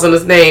put alls on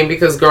his name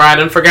because, girl, I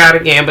done forgot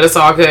again, but it's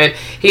all good.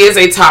 He is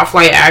a top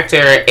flight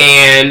actor,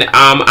 and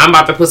I'm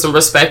about to put some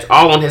respect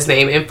all on his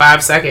name in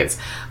 5 seconds.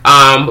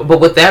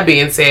 But with that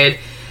being said,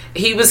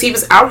 he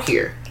was out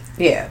here.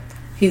 Yeah.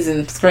 He's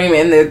in Scream,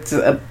 and it's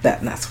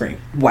not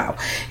Scream. Wow.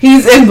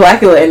 He's in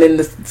Blackula, and then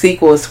the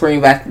sequel is Scream,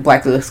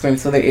 Blackula Scream,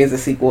 so there is a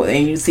sequel,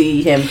 and you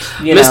see him,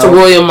 you know. Mr.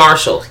 William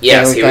Marshall.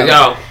 Yes, here we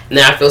go.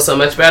 Now I feel so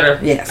much better.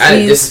 Yes. I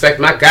didn't disrespect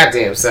my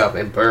goddamn self.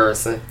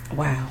 Embarrassing.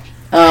 Wow.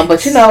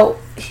 But you know,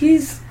 I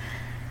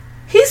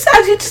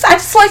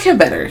just like him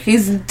better.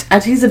 He's a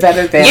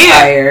better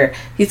vampire. Yeah.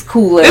 He's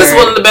cooler. This is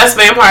one of the best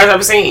vampires I've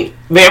ever seen.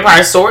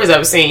 Vampire stories I've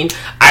ever seen.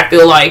 I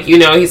feel like, you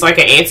know, he's like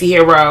an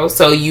anti-hero,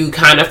 so you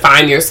kind of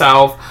find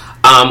yourself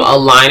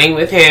aligning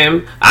with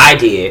him. I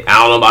did. I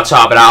don't know about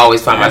y'all, but I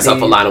always find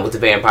myself aligning with the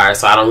vampire,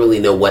 so I don't really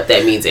know what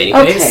that means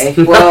anyways.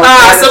 Okay. Well,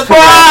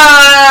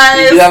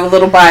 surprise! You have a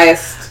little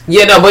bias.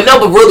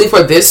 But really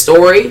for this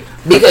story,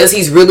 because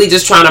he's really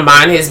just trying to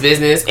mind his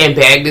business and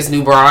bag this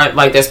new broad,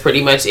 like that's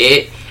pretty much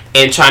it,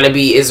 and trying to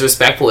be as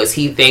respectful as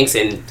he thinks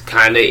and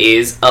kind of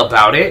is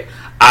about it.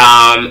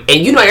 And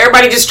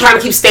everybody just trying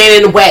to keep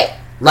standing in the way.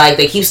 Like,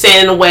 they keep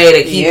standing in the way.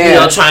 They keep,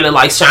 trying to,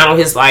 like, shine on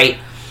his light.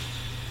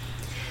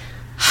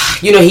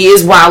 He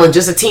is wilding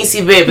just a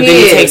teensy bit, but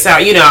then he takes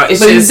out,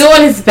 he's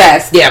doing his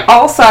best. Yeah.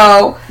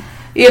 Also,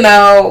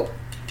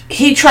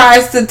 he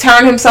tries to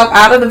turn himself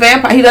out of the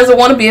vampire. He doesn't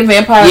want to be a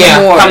vampire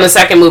anymore. From the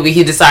second movie,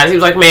 he decided, he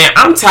was like, man,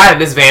 I'm tired of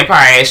this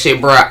vampire ass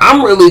shit, bro.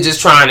 I'm really just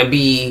trying to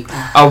be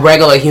a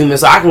regular human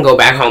so I can go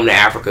back home to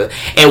Africa.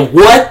 And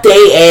what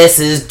they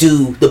asses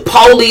do, the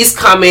police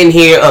come in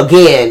here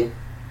again,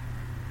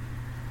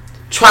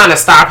 trying to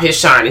stop his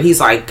shine, and he's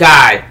like,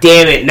 God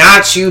damn it,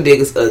 not you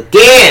niggas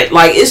again.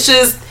 Like, it's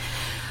just,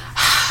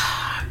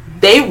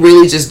 they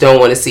really just don't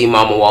want to see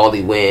Mama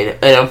Wally win,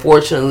 and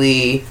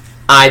unfortunately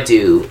I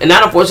do. And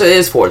not unfortunately, it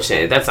is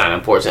fortunate. That's not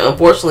unfortunate.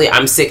 Unfortunately,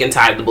 I'm sick and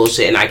tired of the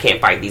bullshit, and I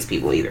can't fight these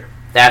people either.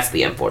 That's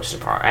the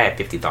unfortunate part. I had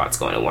 50 thoughts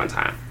going at one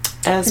time.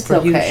 It's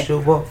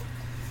usual.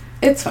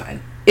 It's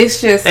fine.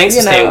 It's just, thanks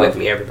for staying with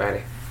me,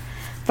 everybody.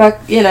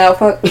 Fuck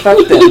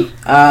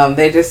them.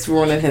 They're just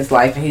ruining his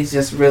life, and he's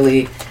just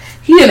really,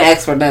 he didn't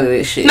ask for none of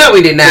this shit. No,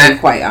 he did not. To be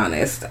quite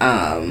honest.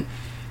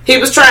 He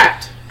was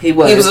trapped. He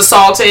was. He was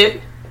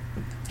assaulted.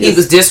 He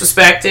was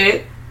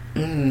disrespected.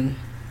 Damn.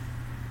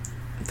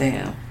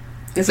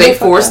 They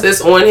forced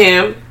this on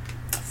him.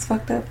 It's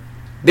fucked up.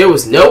 There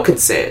was no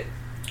consent.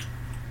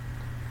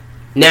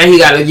 Now he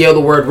got to yell the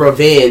word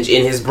revenge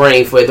in his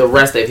brain for the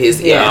rest of his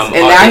and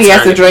now he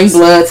has to drink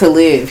blood to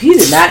live. He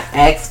did not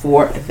ask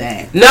for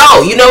that.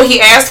 No, you know what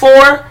he asked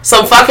for?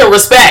 Some fucking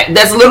respect.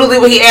 That's literally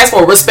what he asked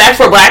for. Respect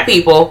for black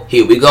people.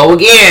 Here we go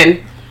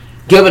again.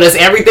 Giving us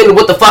everything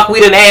what the fuck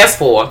we didn't ask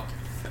for.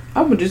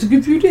 I'm gonna just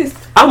give you this.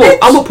 I'm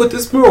gonna put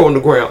this mural on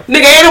the ground.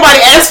 Nigga, ain't nobody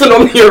asked for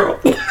no mural.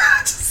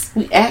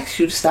 We asked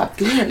you to stop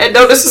doing it. And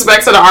no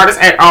disrespect to the artist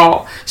at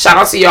all. Shout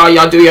out to y'all.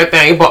 Y'all do your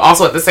thing. But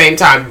also at the same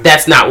time,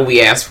 that's not what we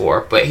asked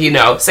for. But,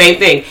 same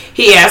thing.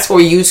 He asked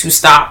for you to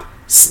stop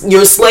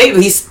your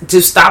slavery,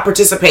 to stop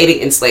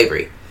participating in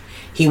slavery.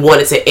 He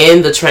wanted to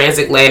end the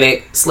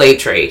transatlantic slave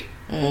trade.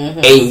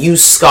 And you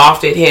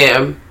scoffed at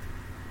him.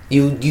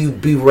 You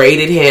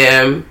berated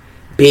him,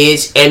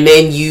 bitch. And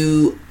then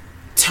you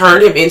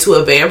turned him into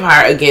a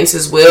vampire against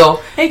his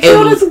will. And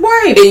killed his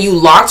wife. And you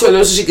locked her in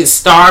there so she could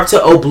starve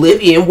to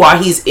oblivion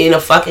while he's in a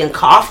fucking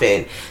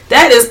coffin.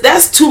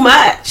 That's too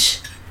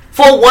much.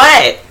 For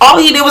what? All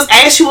he did was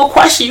ask you a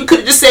question. You could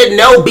have just said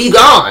no, be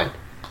gone.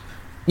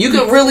 You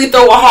could really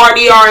throw a hard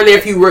ER in there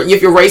if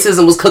your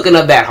racism was cooking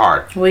up that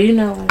hard.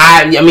 Well,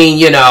 I mean,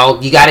 you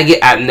gotta get.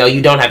 I know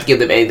you don't have to give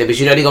them anything, but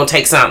they're gonna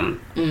take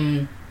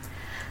something.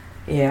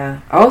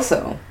 Yeah.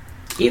 Also,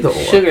 either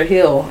or. Sugar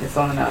Hill is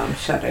on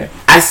Shudder.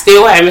 I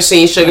still haven't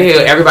seen Sugar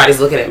Hill.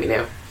 Everybody's looking at me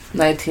now.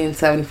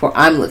 1974.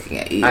 I'm looking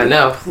at you. I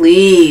know.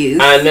 Please.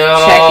 I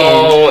know. Check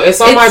in. It's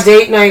on my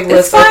date night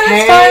list.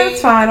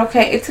 It's fine.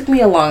 Okay. It took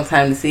me a long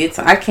time to see it,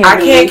 so I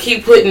can't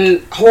keep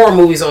putting horror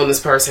movies on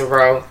this person,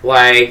 bro.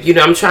 Like,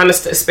 I'm trying to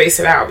space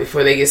it out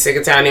before they get sick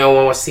of town. They don't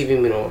want to watch TV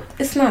anymore.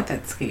 It's not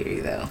that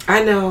scary, though.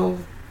 I know.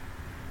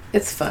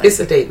 It's fun. It's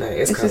a date night.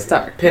 It's just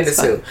dark. Pin it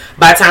soon.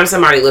 By the time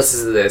somebody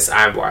listens to this,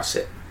 I've watched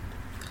it.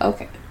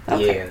 Okay.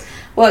 Yeah.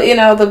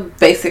 Well, the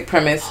basic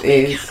premise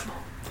is...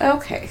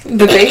 Okay.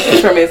 The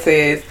basic premise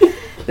is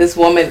this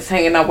woman is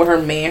hanging out with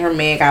her man. Her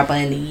man got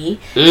money.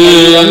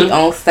 And, he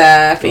owns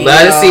stuff. And,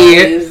 Let us see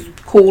it. He's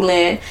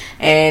cooling.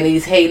 And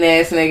these hating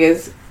ass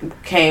niggas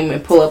came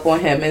and pull up on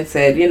him and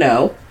said,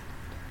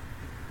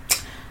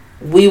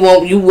 we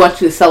want you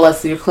to sell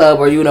us your club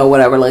or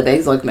whatever like that.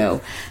 He's like,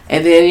 no.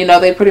 And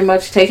then they pretty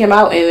much take him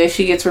out, and then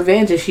she gets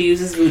revenge, and she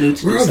uses voodoo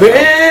to do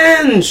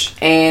revenge.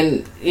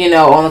 And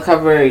on the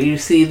cover you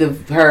see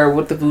her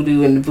with the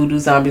voodoo, and the voodoo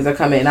zombies are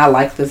coming. And I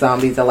like the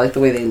zombies. I like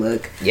the way they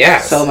look.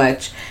 Yes. So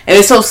much, and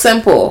it's so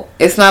simple.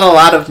 It's not a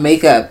lot of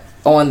makeup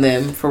on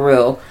them for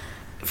real.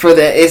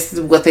 It's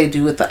what they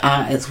do with the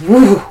eyes.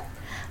 Woo,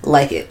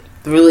 like it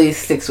really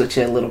sticks with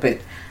you a little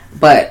bit.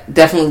 But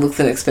definitely looks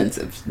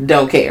inexpensive.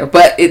 Don't care.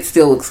 But it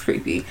still looks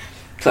creepy.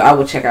 So I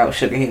would check out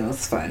Sugar Hill.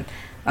 It's fun.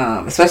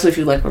 Especially if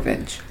you like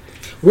revenge.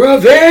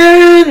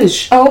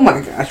 Revenge! Oh my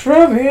gosh,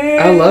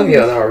 revenge! I love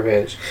y'all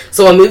revenge.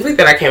 So a movie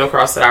that I came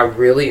across that I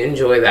really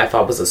enjoyed, that I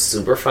thought was a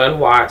super fun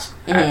watch.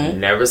 I've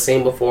never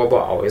seen before, but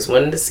always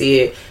wanted to see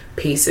it.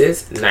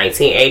 Pieces,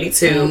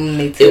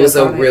 1982. It was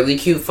a really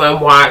cute,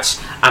 fun watch.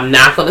 I'm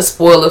not going to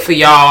spoil it for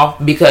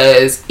y'all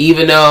because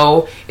even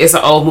though it's an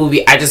old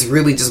movie, I just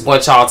really just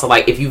want y'all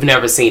to, if you've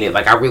never seen it,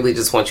 I really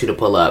just want you to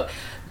pull up.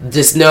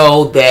 Just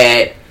know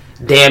that,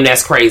 damn,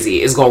 that's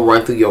crazy. It's going to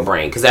run through your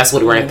brain because that's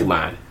what ran through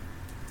mine.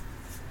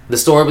 The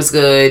story was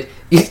good.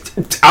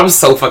 I'm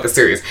so fucking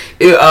serious.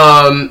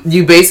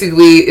 You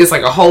basically, it's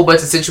a whole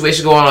bunch of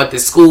situations going on at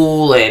this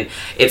school, and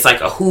it's a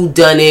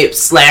whodunit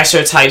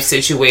slasher type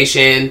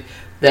situation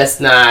that's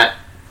not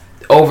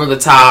over the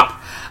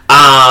top.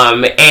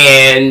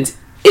 And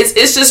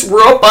it's just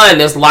real fun.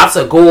 There's lots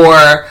of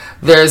gore,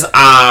 There's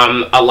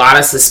a lot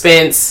of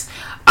suspense.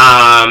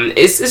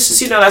 It's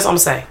just, that's all I'm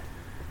saying.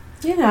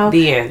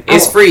 The end.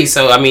 It's free,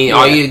 so I mean,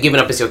 all you're giving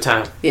up is your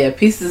time. Yeah,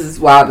 Pieces is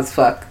wild as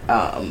fuck.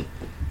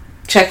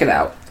 Check it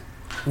out.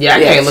 Yeah,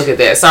 I can't look at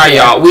that. Sorry,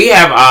 y'all. We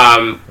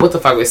have what the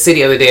fuck was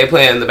City of the Dead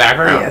playing in the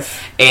background. Yes.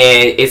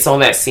 And it's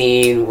on that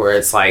scene where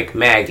it's like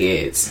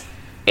maggots,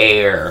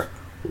 air,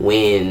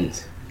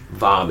 wind,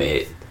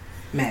 vomit,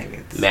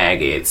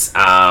 maggots.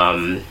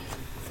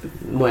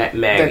 What maggots?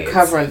 They're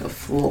covering the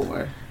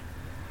floor.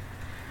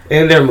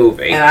 And they're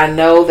moving. And I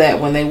know that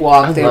when they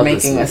walk, they're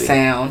making a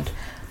sound.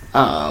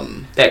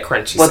 That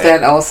crunchy but sound.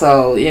 that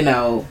also,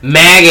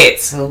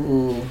 maggots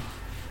on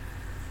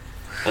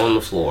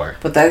the floor.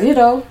 But that,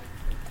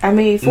 I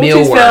mean,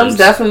 Fulci's films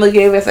definitely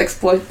gave us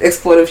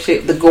exploitive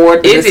shit. The gore,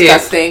 the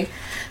disgusting,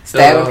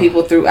 stabbing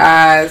people through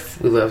eyes.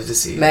 We love to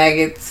see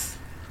maggots,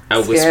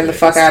 scaring the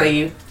fuck out of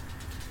you.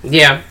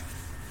 Yeah.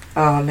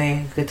 Oh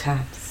man, good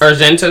times.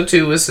 Argento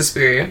 2 was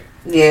Suspiria.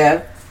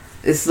 Yeah,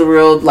 it's the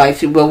real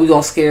life. But we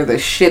gonna scare the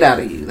shit out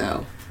of you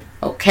though.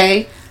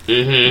 Okay.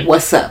 Mm-hmm.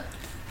 What's up?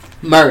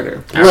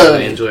 Murder, blood. I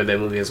really enjoyed that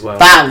movie as well.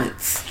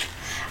 Violence.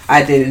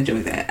 I did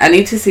enjoy that. I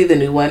need to see the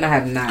new one. I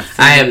have not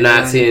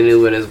seen the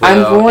new one as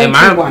well. I'm going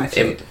to watch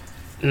it.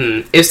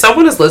 If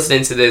someone is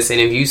listening to this and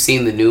if you've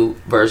seen the new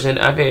version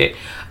of it,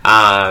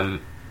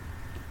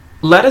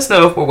 let us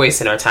know if we're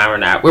wasting our time or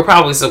not. We're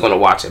probably still going to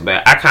watch it,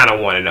 but I kind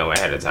of want to know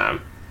ahead of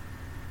time.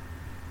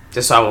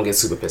 Just so I won't get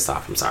super pissed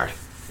off. I'm sorry.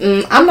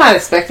 I'm not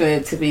expecting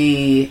it to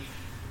be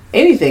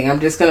anything. I'm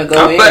just going to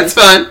go in. That's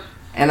fun.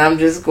 And I'm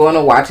just going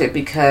to watch it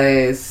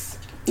because,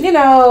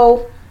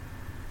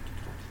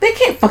 they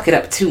can't fuck it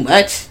up too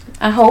much,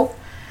 I hope.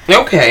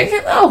 Okay.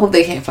 I hope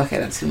they can't fuck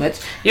it up too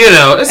much.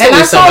 It's and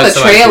I saw the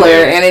trailer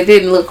and it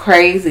didn't look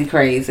crazy.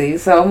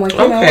 So I'm like,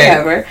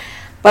 whatever.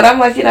 But I'm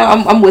like,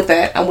 I'm with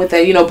that.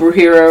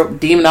 Bruhera,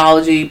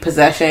 demonology,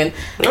 possession,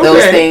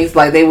 those things,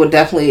 like, they would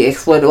definitely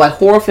exploit it. Like,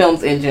 horror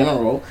films in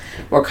general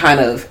were kind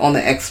of on the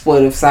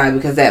exploitive side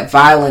because that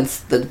violence,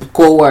 the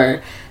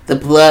gore, the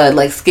blood,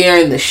 like,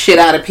 scaring the shit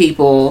out of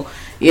people,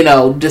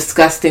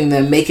 disgusting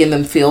them, making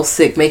them feel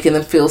sick, making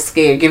them feel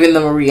scared, giving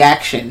them a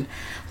reaction.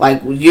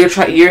 Like,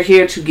 you're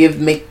here to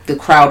make the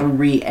crowd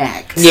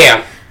react.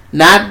 Yeah.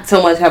 Not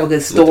so much have a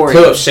good story.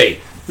 Club shape.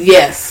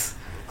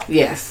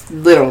 Yes,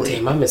 literally.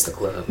 Damn, I missed the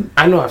club.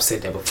 I know I've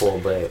said that before,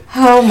 but...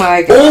 Oh,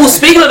 my God. Oh,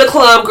 speaking of the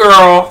club,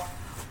 girl,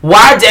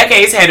 why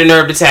Decades had the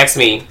nerve to text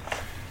me?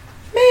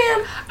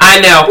 Man. I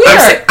know.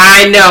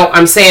 I know.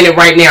 I'm saying it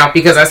right now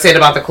because I said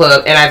about the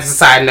club and I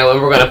decided no,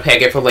 and we're going to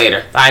peg it for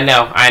later. I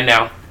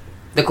know.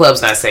 The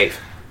club's not safe.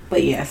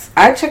 But yes,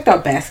 I checked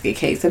out Basket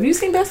Case. Have you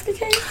seen Basket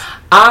Case?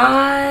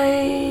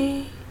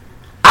 I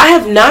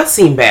have not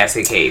seen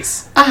Basket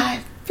Case. I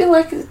feel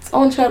like it's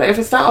on Shudder. If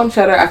it's not on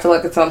Shudder, I feel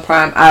like it's on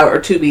Prime or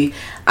Tubi.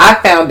 I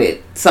found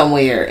it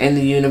somewhere in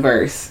the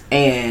universe,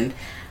 and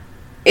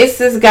it's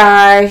this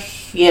guy.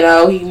 He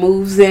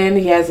moves in.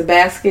 He has a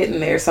basket,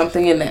 and there's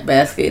something in that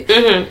basket.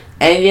 Mm-hmm.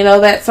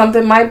 And that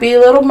something might be a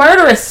little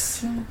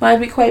murderous.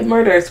 Might be quite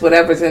murderous.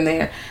 Whatever's in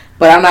there,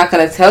 but I'm not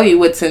going to tell you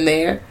what's in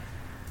there.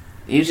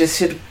 You just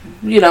should,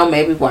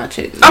 maybe watch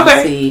it.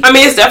 Okay. See. I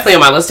mean, it's definitely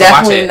on my list to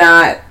watch it.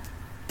 Definitely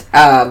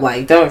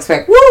not, don't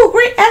expect, woo,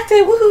 great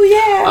acting, woohoo,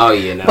 yeah. Oh,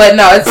 yeah, no. But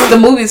no, the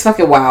movie's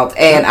fucking wild.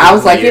 And I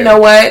was like, you know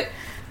what?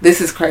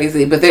 This is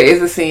crazy. But there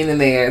is a scene in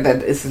there that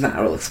this is not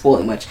really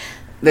spoiling much.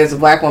 There's a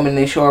black woman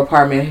in her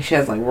apartment, and she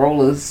has, like,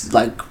 rollers,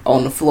 like,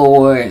 on the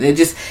floor. And it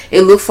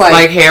looks like...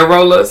 Like hair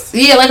rollers?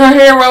 Yeah, like her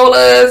hair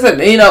rollers. And,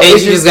 And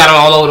she just got them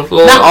all over the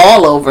floor? Not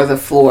all over the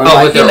floor. Oh,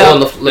 like, but they're on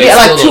the floor. Yeah,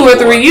 like 2 or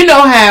 3. You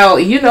know how,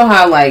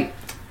 like,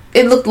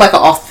 it looked like an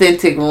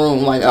authentic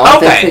room. Like, an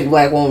authentic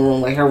black woman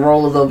room. Like, her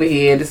rollers over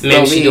here, this is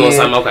over she here. Doing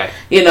something, okay.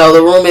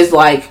 The room is,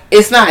 like,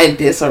 it's not in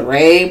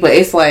disarray, but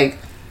it's, like,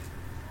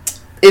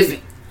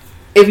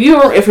 if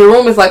your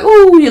room is like,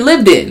 ooh, you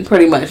lived in,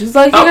 pretty much. It's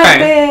like,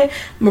 man,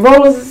 my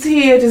rollers is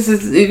here, just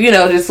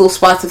little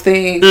spots of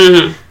things.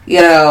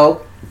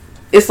 Mm-hmm.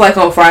 It's like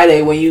on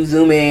Friday when you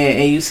zoom in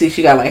and you see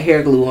she got like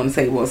hair glue on the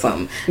table or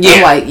something. Yeah.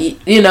 I'm like,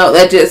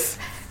 that just...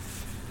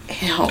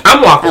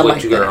 I'm walking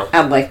with you, girl.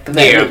 I like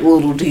that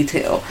little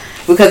detail.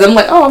 Because I'm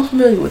like, oh, I'm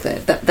familiar with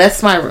that.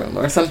 That's my room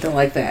or something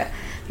like that.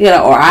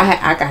 Or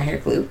I got hair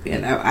glue.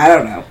 I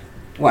don't know.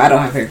 Well, I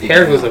don't have hair glue.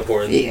 Hair glue is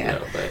important. Yeah,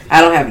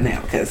 I don't have it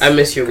now because I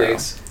miss your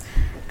wigs.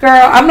 Girl,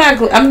 I'm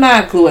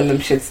not gluing them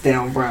shits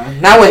down, bro.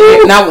 Not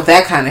with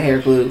that kind of hair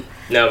glue.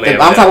 No, man.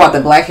 I'm talking about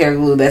the black hair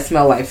glue that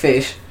smell like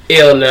fish.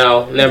 Ew,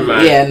 no, never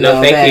mind. Yeah, no,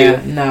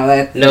 thank you.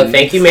 No,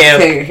 thank you, ma'am.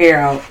 Tear your hair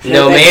out.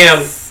 No,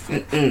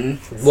 ma'am.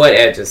 What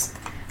edges?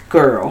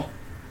 Girl,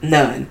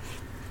 none.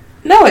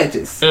 No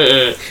edges.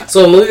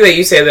 So a movie that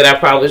you said that I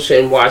probably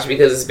shouldn't watch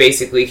because it's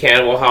basically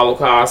Cannibal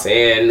Holocaust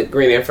and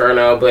Green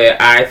Inferno, but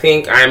I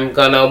think I'm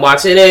gonna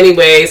watch it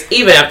anyways,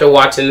 even after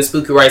watching the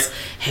Spooky Rice.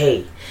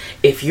 Hey,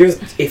 if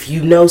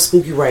you know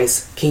Spooky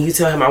Rice, can you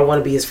tell him I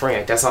want to be his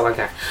friend? That's all I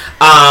got.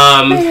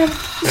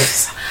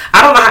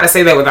 I don't know how to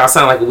say that without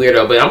sounding like a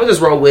weirdo, but I'm gonna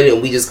just roll with it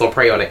and we just gonna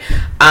pray on it.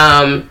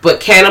 But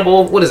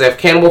Cannibal, what is that?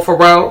 Cannibal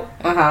Feral?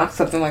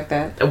 Something like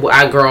that.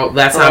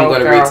 That's how I'm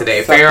gonna read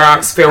today.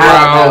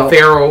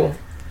 Feral.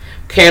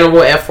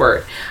 Cannibal F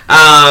word.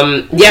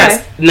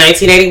 Yes,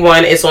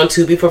 1981. It's on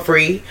Tubi for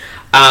free.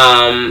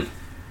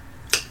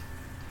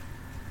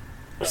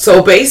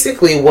 So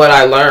basically what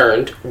I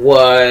learned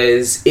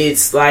was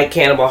it's like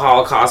Cannibal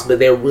Holocaust, but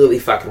they're really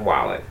fucking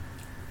wildin'.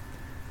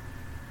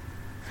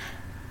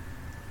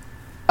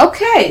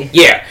 Okay.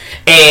 Yeah.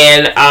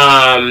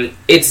 And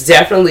it's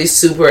definitely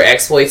super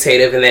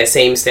exploitative in that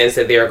same sense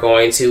that they're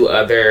going to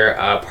other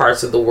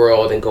parts of the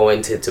world and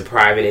going to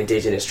private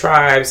indigenous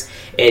tribes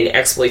and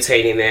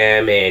exploiting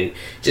them and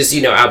just,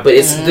 but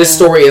this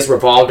story is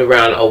revolved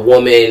around a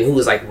woman who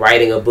was like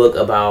writing a book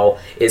about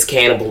is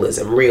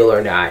cannibalism real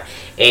or not.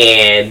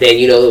 And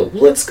then,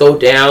 let's go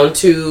down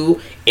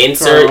to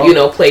insert,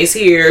 place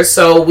here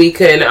so we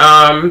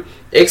can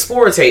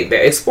explore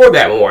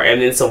that more.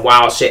 And then some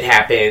wild shit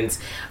happens.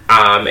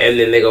 And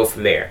then they go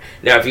from there.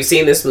 Now, if you've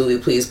seen this movie,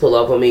 please pull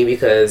up on me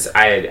because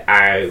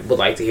I would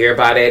like to hear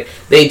about it.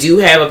 They do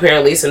have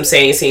apparently some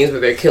sane scenes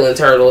where they're killing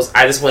turtles.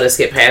 I just want to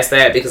skip past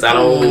that because I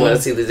don't really want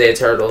to see the dead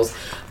turtles.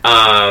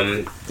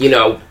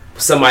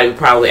 Somebody would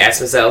probably ask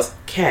themselves,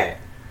 Kat,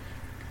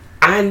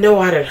 I know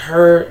I had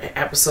heard an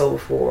episode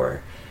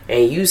before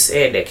and you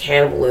said that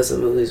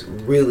cannibalism movies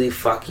really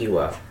fuck you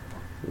up.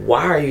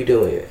 Why are you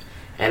doing it?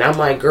 And I'm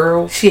like,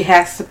 girl, she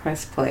has to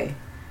press play.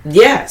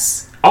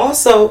 Yes.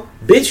 Also,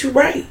 bitch, you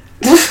right.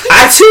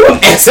 I too am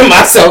asking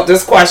myself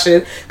this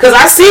question because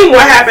I seen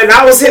what happened.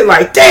 I was hit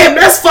like, damn,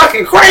 that's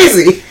fucking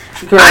crazy.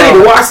 Girl. I need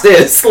to watch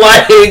this.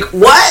 Like,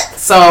 what?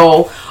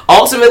 So,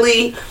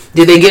 ultimately,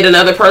 did they get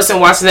another person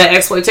watching that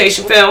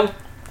exploitation film?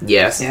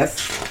 Yes.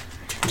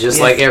 Just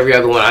like every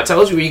other one. I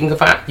told you you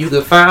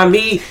could find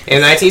me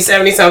in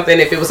 1970 something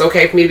if it was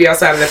okay for me to be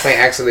outside of that plane.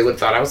 Actually, they would have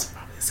thought I was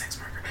probably a sex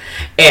worker.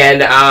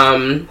 And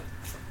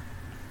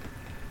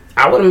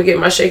I want them to get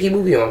my shaky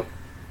movie on.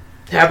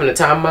 Having the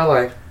time of my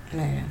life.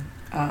 Man.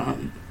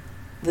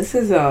 This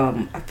is I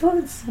feel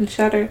like it's on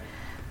Shudder.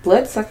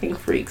 Blood-Sucking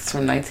Freaks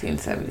from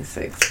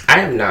 1976. I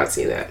have not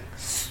seen that.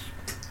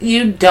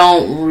 You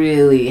don't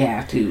really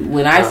have to.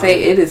 When I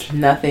say it is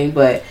nothing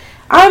but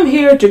I'm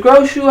here to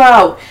gross you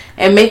out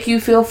and make you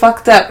feel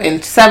fucked up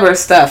and sever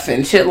stuff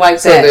and shit like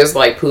that. So there's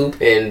like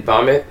poop and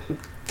vomit?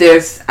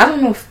 I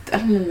don't know if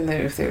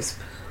there's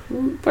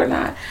poop or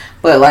not,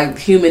 but like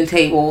human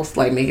tables,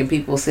 like making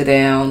people sit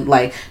down,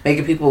 like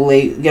making people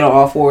get on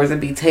all fours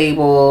and be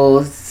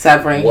tables,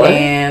 severing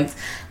hands,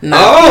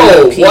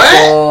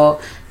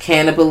 people,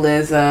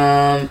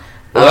 cannibalism.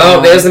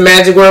 Well, there's the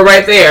magic word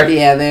right there.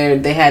 Yeah,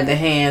 they had the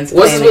hands.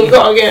 What's this movie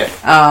called again?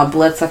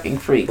 Blood-Sucking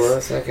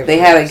Freaks. They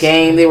had a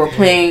game they were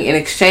playing in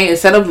exchange.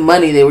 Instead of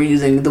money, they were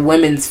using the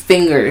women's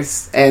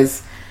fingers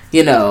as,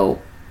 the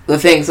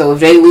thing. So if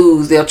they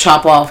lose, they'll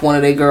chop off one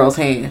of their girls'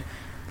 hand.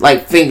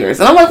 Like fingers.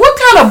 And I'm like, what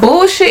kind of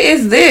bullshit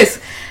is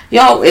this?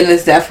 Y'all, and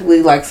it's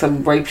definitely like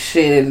some rape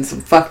shit and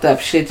some fucked up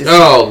shit.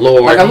 Oh,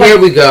 Lord. Like, here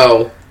we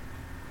go.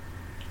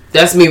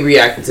 That's me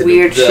reacting to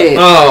weird shit.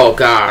 Oh,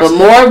 gosh. But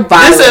more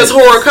violence. This is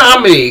horror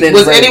comedy.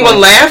 Was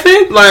anyone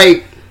laughing?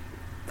 Like,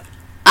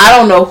 I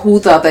don't know who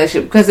thought that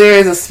shit. Because there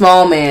is a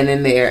small man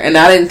in there. And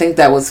I didn't think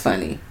that was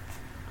funny.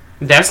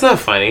 That's not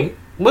funny.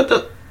 What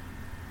the?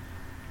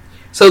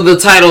 So the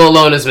title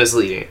alone is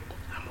misleading.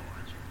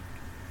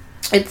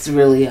 It's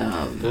really,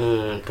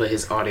 but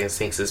his audience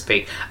thinks it's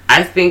fake.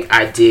 I think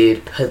I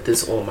did put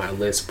this on my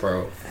list,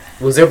 bro.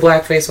 Was there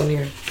blackface on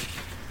here?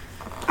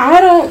 I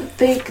don't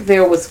think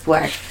there was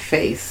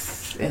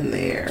blackface in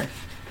there.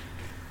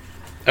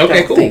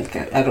 Okay, cool.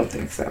 I don't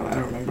think so. I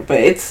don't remember.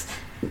 But it's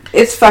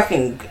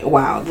fucking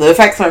wild. The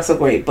effects aren't so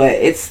great, but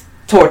it's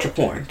torture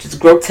porn. Just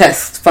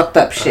grotesque, fucked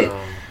up shit.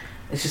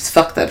 It's just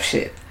fucked up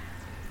shit.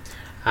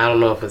 I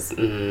don't know if it's...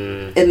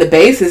 And the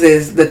basis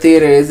is the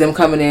theater is them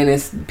coming in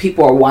and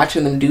people are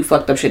watching them do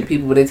fucked up shit to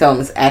people, but they tell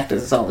them it's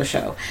actors, it's all a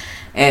show.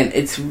 And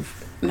it's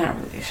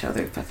not really a show.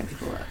 They're fucking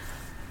people up.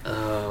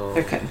 Oh.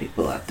 They're cutting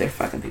people up. They're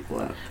fucking people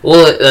up.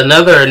 Well,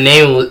 another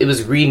name, it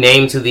was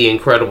renamed to The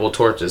Incredible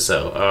Torture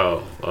Show.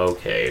 Oh,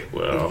 okay,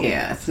 well.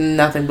 Yeah, it's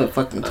nothing but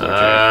fucking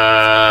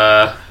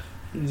torture.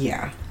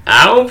 Yeah.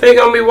 I don't think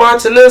I'm going to be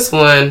watching this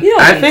one.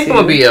 I think I'm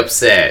going to be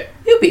upset.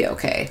 You'll be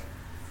okay.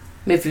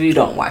 If you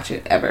don't watch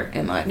it ever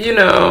in life.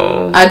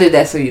 I did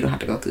that so you don't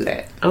have to go through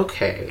that.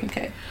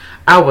 Okay.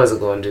 I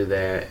wasn't going to do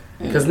that.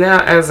 Because now,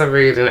 as I'm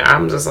reading,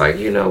 I'm just like,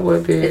 you know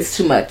what, bitch? It's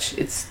too much.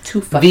 It's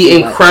too fucking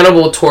The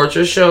Incredible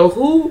Torture Show.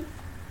 Who?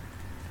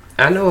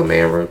 I know a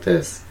man wrote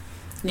this.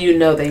 You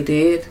know they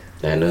did.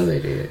 I know they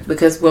did.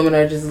 Because women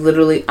are just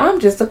literally, I'm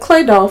just a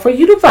clay doll for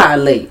you to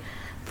violate.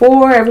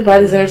 For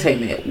everybody's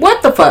entertainment.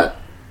 What the fuck?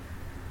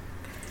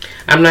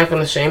 I'm not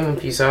going to shame them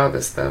if you saw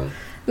this, though.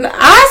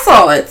 I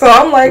saw it, so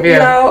I'm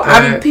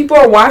like, people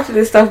are watching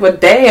this stuff, but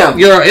damn.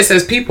 It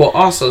says people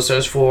also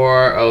search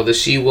for, the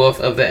She-Wolf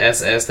of the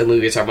SS, the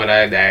movie you're talking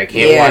about. I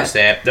can't watch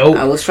that. Nope.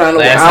 I was trying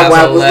to, I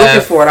was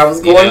looking for it. I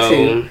was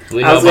going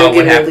to. I was going to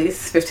give it at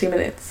least 15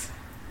 minutes.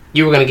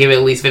 You were going to give it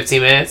at least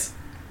 15 minutes?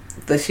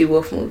 the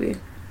She-Wolf movie.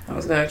 I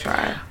was gonna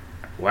try.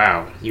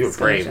 Wow, you were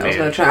brave, man. I was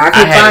gonna try.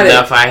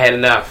 I had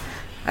enough.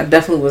 I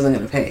definitely wasn't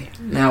gonna pay.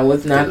 No, I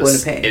was not going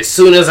to pay. As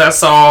soon as I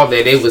saw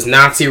that it was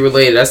Nazi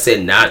related, I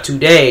said, "Not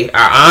today.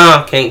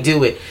 Can't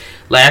do it."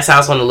 Last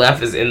House on the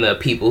Left is in the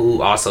People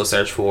Who Also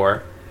Search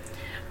For,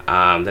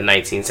 the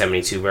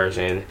 1972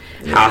 version.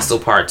 Yeah. Hostel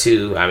Part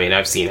 2. I mean,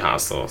 I've seen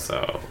Hostel,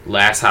 so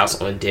Last House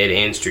on Dead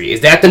End Street.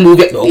 Is that the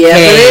movie? Okay, yes,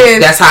 it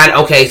is. That's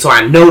how. Okay, so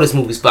I know this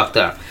movie's fucked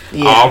up.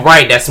 Yeah. All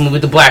right, that's the movie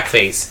with the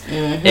blackface.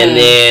 And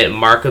then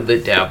Mark of the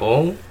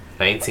Devil,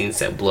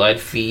 1970, Blood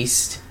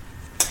Feast.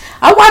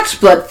 I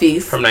watched Blood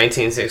Feast from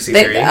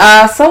 1963.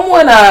 I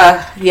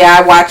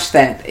watched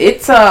that.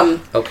 It's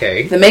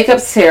okay. The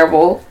makeup's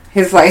terrible.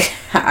 His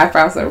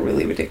eyebrows are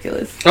really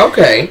ridiculous.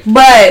 Okay,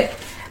 but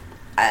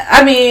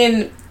I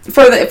mean,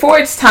 for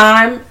its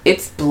time,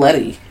 it's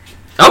bloody.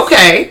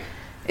 Okay,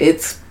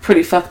 it's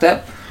pretty fucked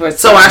up.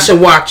 So I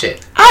should watch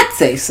it. I'd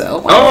say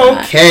so.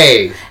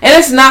 Okay, and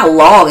it's not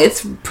long.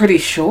 It's pretty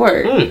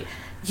short.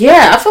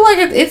 Yeah, I feel like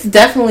it's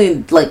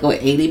definitely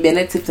 80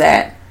 minutes, if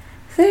that.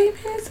 80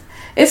 minutes.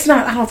 It's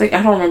not. I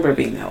don't remember it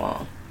being that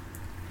long.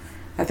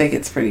 I think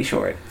it's pretty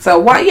short. So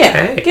why?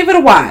 Yeah, okay. Give it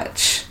a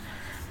watch.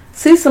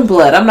 See some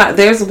blood.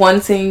 There's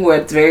one scene where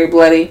it's very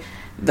bloody.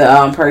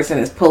 The person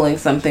is pulling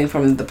something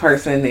from the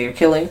person they're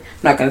killing. I'm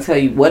not going to tell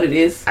you what it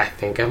is. I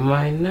think I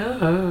might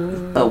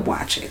know. But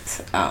watch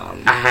it.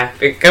 I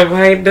think I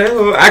might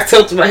know. I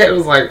tilted my head. I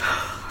was like,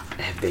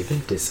 have they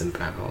been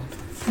disemboweled?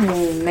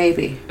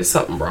 Maybe. There's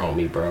something wrong with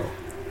me, bro.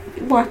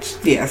 Watch.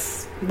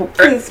 Yes.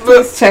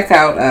 Please check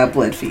out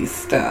Blood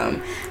Feast.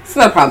 It's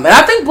no problem. And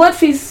I think Blood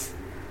Feast.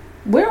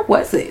 Where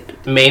was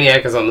it?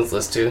 Maniac is on this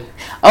list too.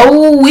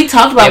 Oh, we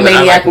talked about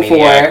Maniac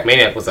before.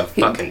 Maniac was a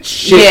fucking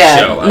shit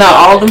show.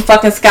 All them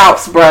fucking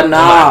scalps, bro. No.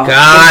 Oh my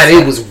god,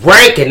 it was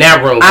rank in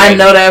that room. I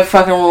know that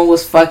fucking room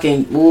was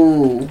fucking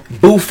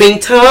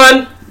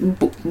Boofington.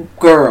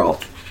 Girl.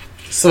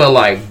 Smell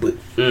like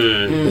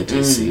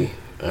see.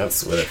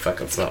 That's what it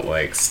fucking smelled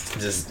like.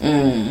 Just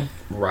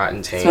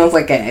rotten taint. Smells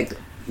like gag.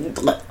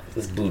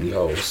 It's booty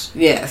holes.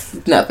 Yes,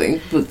 nothing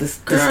but this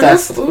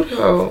disgusting. Booty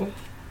hole.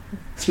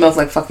 Smells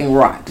like fucking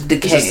rot,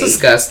 decay. It's just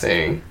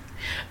disgusting.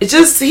 It's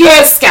just, he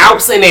has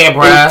scalps in there,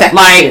 bruh.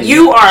 Like,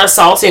 you are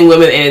assaulting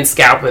women and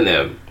scalping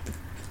them.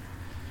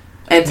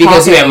 And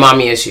because you have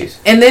mommy issues.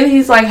 And then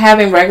he's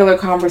having regular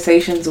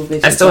conversations with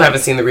bitches. I still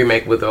haven't seen the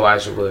remake with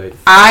Elijah Wood.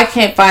 I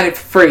can't find it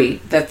for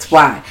free. That's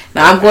why.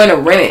 Now I'm going to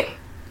rent it.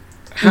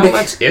 How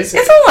much is it?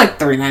 It's only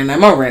 $3.99. I'm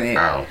going to rent it.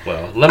 Oh,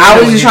 well.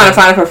 I was just trying to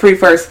find it for free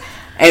first.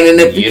 And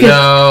then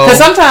because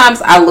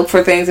sometimes I look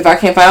for things, if I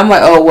can't find it, I'm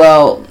like, oh,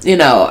 well,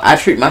 I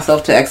treat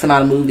myself to X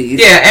amount of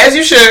movies. Yeah, as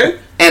you should.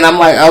 And I'm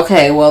like,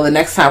 okay, well, the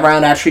next time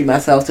around I treat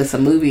myself to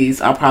some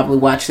movies, I'll probably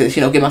watch this,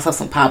 get myself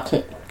some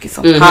popcorn. Get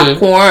some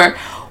popcorn.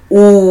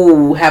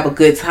 Ooh, have a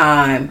good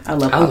time. I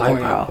love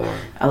popcorn, y'all.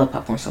 I love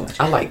popcorn so much.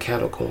 I like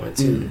kettle corn,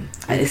 too.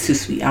 It's too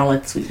sweet. I don't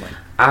like the sweet one.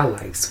 I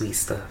like sweet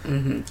stuff.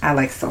 I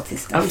like salty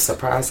stuff. I'm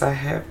surprised I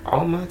have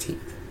all my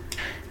teeth.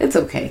 It's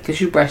okay, because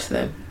you brush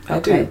them. I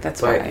do,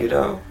 that's right.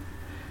 But,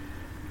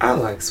 I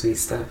like sweet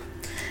stuff.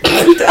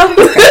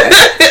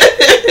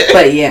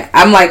 But yeah,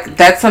 I'm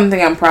that's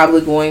something I'm probably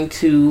going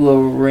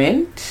to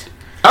rent.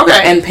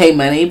 Okay. And pay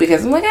money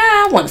because I'm like,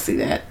 I want to see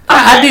that.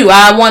 I do.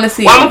 I want to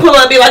see I'm going to pull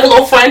up and be like a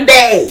little fun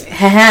day.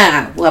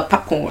 Haha. Well,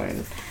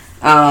 popcorn.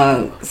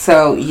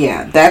 So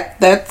yeah,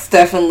 that's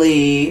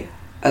definitely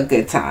a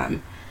good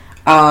time.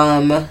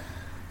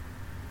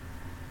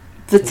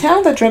 The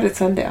Town That Dreaded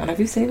Sundown. Have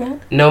you seen that?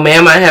 No,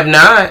 ma'am, I have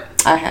not.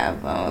 I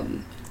have.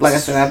 Like I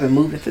said, I've been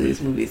moving through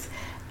these movies.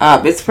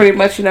 It's pretty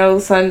much,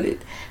 it's kind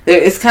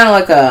of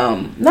like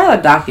not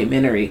a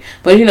documentary,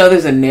 but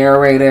there's a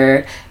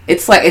narrator.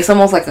 It's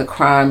almost like a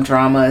crime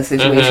drama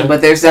situation,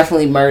 but there's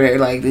definitely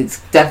murder.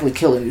 It's definitely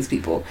killing these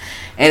people,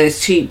 and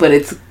it's cheap, but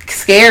it's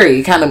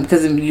scary, kind of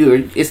because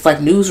it's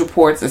like news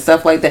reports and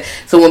stuff like that.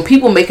 So when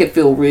people make it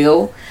feel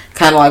real.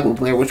 Kind of like what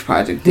Blair Witch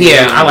Project did.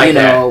 Yeah, I like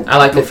that. I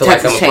like to feel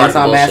like I'm a part of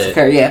the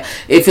Massacre. bullshit. Yeah,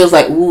 it feels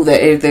like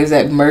there's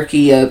that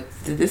murky. Did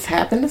this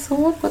happen to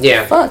someone? What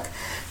the fuck?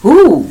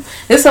 Ooh,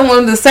 there's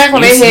someone the sack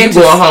on their head.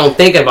 You go home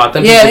thinking about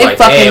them. Yeah, people they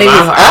fucking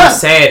niggas I'm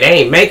sad they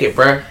ain't make it,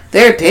 bruh.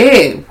 They're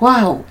dead.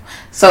 Wow.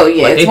 So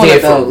yeah, it's one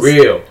of those. For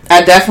real.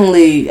 I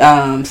definitely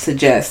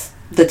suggest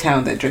The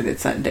Town That Dreaded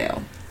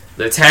Sundown.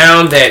 The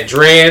Town That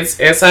Dreads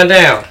at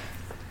Sundown.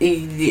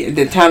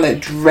 The Town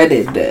That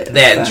Dreaded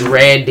Sundown.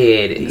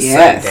 Dreaded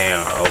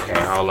Sundown.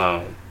 Okay, hold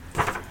on.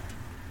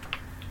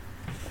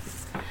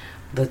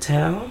 The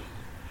Town?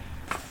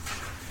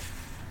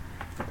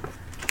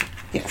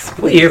 Yes,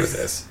 please. What year was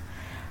this?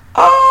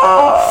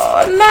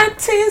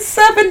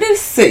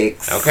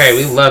 1976. Okay,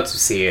 we love to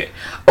see it.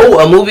 Oh,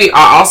 a movie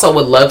I also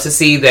would love to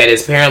see that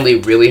is apparently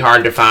really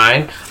hard to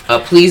find.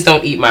 Please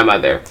Don't Eat My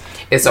Mother.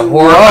 It's a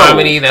horror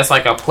comedy that's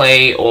like a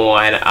play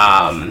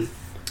on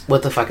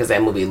what the fuck is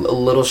that movie?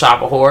 Little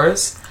Shop of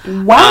Horrors.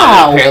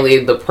 Wow.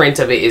 Apparently the print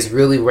of it is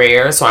really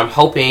rare, so I'm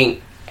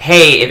hoping,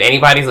 hey, if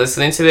anybody's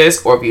listening to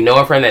this, or if you know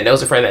a friend that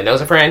knows a friend that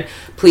knows a friend,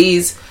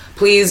 please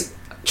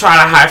try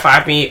to high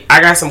five me.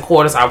 I got some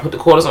quarters. I'll put the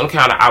quarters on the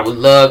counter. I would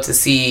love to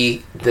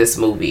see this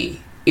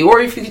movie. Or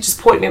if you could just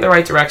point me in the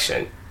right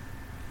direction.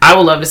 I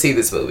would love to see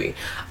this movie.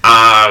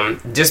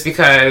 Just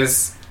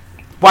because,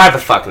 why the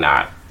fuck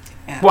not?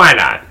 Yeah. Why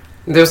not?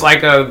 There's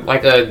like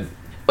a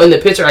in the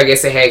picture I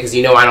guess they had, because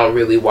I don't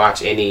really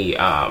watch any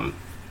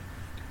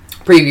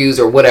previews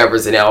or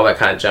whatever's and all that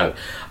kind of junk.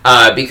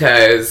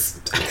 Because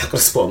I'm not going to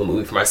spoil the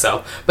movie for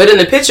myself. But in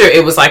the picture,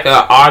 it was like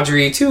a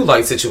Audrey 2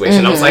 like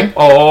situation. I was like,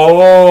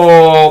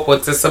 oh,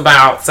 what's this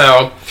about?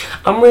 So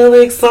I'm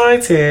really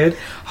excited.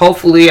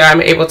 Hopefully,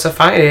 I'm able to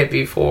find it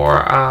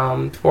before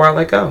I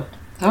let go.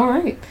 All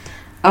right.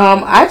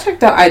 I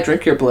checked out I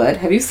Drink Your Blood.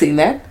 Have you seen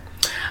that?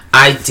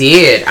 I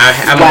did.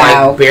 I'm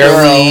like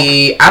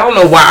barely. Girl. I don't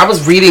know why. I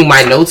was reading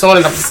my notes on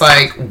it. I was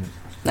like,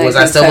 was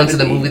I still into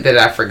the movie that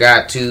I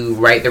forgot to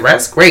write the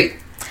rest? Great.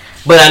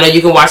 But I know you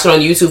can watch it on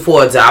YouTube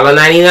for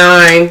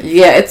 $1.99.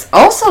 Yeah, it's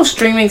also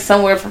streaming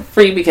somewhere for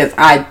free because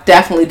I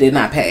definitely did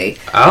not pay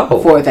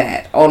for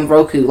that on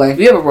Roku. Like, if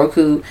you have a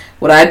Roku,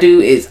 what I do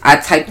is I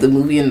type the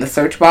movie in the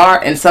search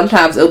bar, and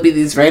sometimes it'll be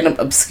these random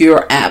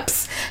obscure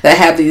apps that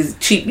have these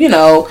cheap, they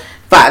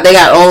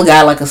only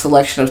got like a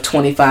selection of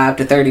 25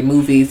 to 30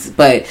 movies,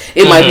 but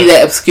it might be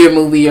that obscure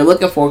movie you're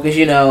looking for because,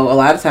 a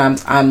lot of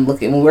times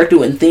when we're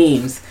doing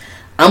themes,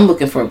 I'm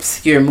looking for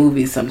obscure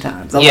movies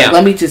sometimes. I'm like,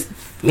 let me just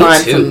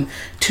find some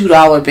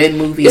 $2 bin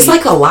movies. It's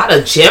like a lot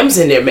of gems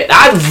in there, man.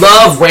 I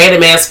love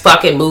random ass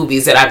fucking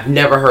movies that I've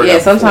never heard of. Yeah,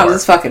 sometimes before.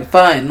 It's fucking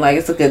fun. Like,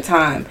 it's a good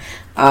time.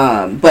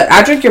 But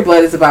I Drink Your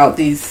Blood is about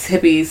these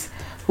hippies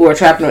who are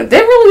trapped in. They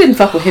really didn't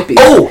fuck with hippies.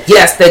 Oh,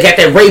 yes, they got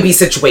that rabies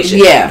situation.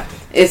 Yeah.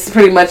 It's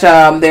pretty much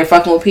they're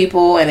fucking with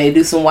people and they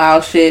do some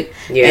wild shit.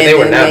 Yeah, and they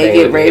were not. They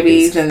get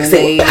rabies and then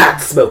they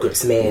pot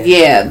smokers, man.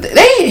 Yeah,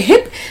 they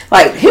hippies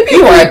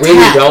people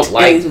really don't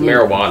like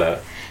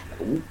marijuana.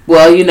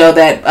 Well,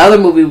 that other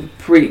movie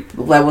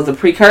that was a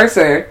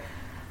precursor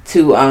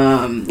to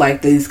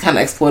like these kind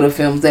of exploitive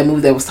films. That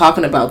movie that was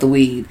talking about the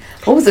weed.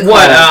 What was it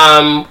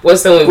called?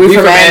 What's the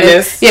Reefer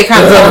Madness? Yeah,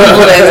 kind of telling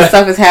people that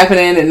stuff is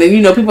happening, and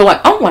then people are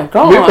like, oh my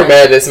god, Reefer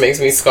Madness makes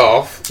me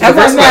scoff. That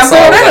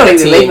don't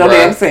even make no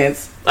damn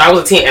sense. I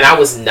was a teen, and I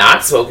was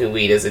not smoking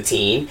weed as a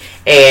teen,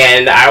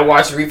 and I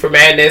watched Reefer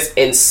Madness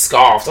and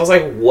scoffed. I was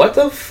like, what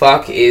the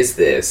fuck is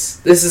this?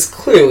 This is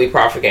clearly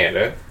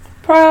propaganda.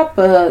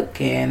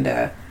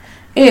 Propaganda.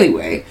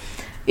 Anyway,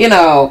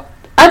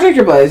 I Drink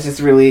Your Blood is just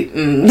really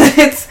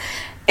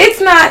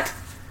it's not.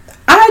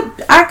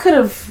 I could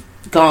have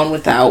gone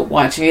without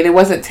watching it. It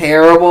wasn't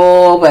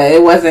terrible, but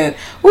it wasn't.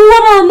 Ooh,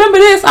 I don't remember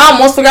this. I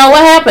almost forgot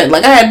what happened.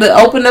 Like, I had to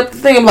open up the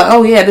thing. I'm like,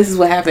 oh yeah, this is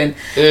what happened.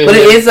 Mm-hmm. But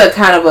it is a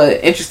kind of an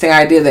interesting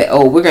idea that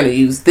we're going to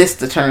use this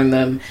to turn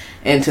them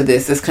into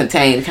this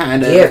contained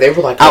kind of they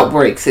were like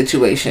outbreak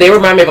situation. They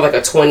remind me of like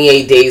a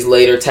 28 Days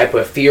Later type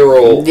of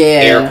feral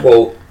air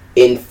quote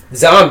in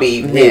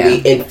zombie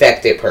really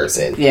infected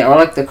person. Yeah, or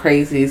like the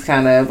crazies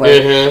kind of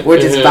like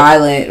we're just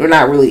violent. We're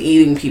not really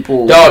eating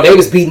people. Dog, they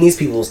was beating these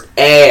people's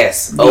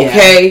ass.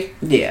 Okay.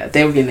 Yeah,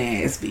 they were getting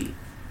their ass beat,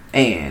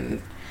 and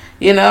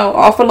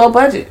all for low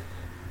budget,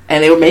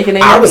 and they were making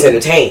it. I was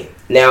entertained.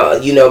 Now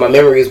my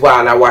memory is wild,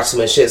 and I watched so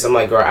much shit. So I'm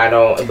like, girl, I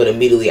don't. But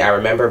immediately I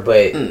remember.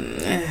 But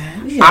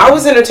I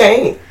was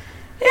entertained.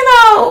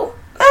 I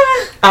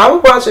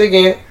would watch it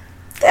again.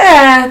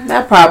 Yeah,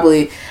 I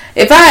probably.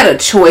 If I had a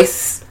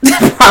choice.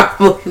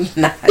 Probably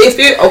not.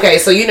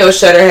 So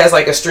Shudder has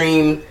like a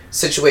stream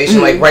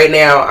situation. Like right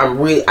now,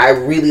 I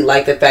really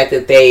like the fact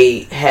that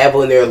they have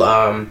on their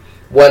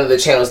one of the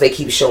channels they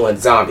keep showing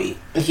Zombie.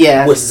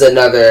 Yeah, which is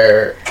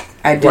another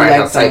I do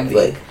like Zombie.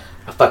 Like,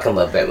 I fucking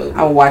love that movie.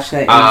 I'll watch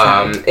that.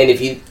 And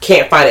if you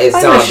can't find it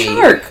as Zombie,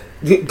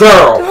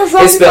 girl,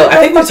 it's spelled. I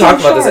think we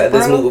talked about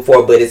this movie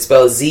before, but it's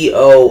spelled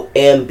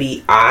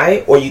Zombi,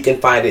 or you can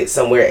find it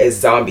somewhere as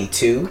Zombie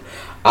 2.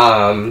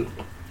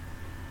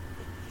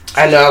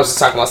 I know I was just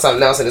talking about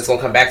something else and it's going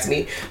to come back to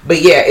me. But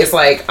yeah, it's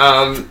like,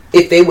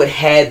 if they would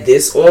have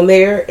this on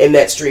there in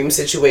that stream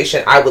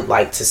situation, I would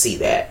like to see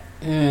that.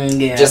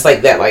 Yeah. Just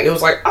like that. Like, it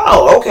was like,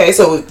 oh, okay,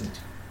 so.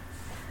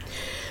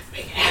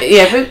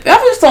 Yeah, if I'm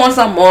just throwing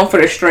something on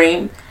for the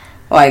stream,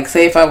 like,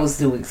 say if I was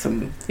doing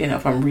some,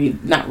 if I'm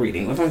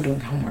if I'm doing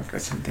homework or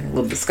something, a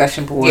little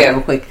discussion board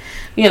real quick,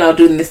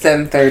 doing the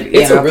 7:30.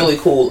 It's a really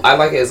cool, I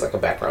like it as like a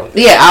background.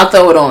 Yeah, I'll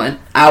throw it on.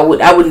 I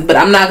wouldn't, but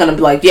I'm not going to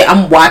be like,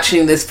 I'm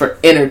watching this for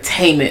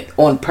entertainment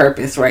on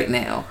purpose right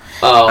now.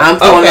 Oh, I'm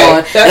throwing it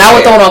on. And I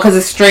would throw it on because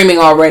it's streaming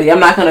already. I'm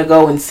not going to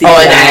go and see it.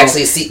 Oh, and I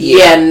actually see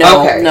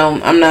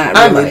no, I'm not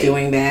really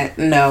doing that.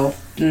 No.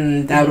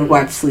 I would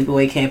watch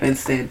Sleepaway Camp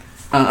instead.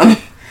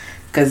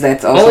 Because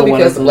that's also only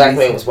because the black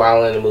man was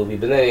wild in the movie,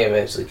 but then he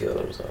eventually killed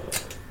him. So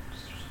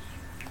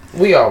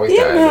we always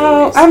die in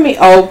movies. I mean,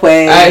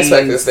 always. I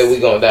expect this that we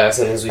gonna die as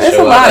soon as we show up.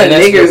 There's a lot of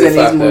niggers in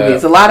these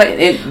movies. A lot of.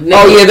 There was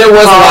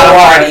a lot of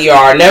hard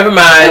ER. Never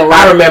mind.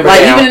 I remember.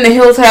 Like even in The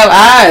Hills Have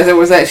Eyes, there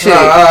was that shit,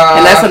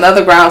 and that's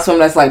another groundstorm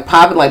that's like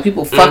popping. Like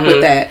people fuck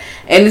with that,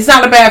 and it's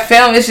not a bad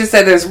film. It's just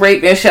that there's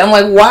rape and shit. I'm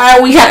like, why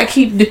we gotta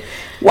keep.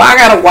 Why I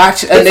gotta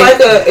watch?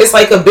 It's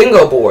like a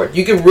bingo board.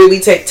 You can really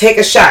take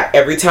a shot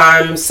every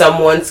time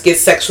someone gets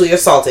sexually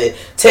assaulted.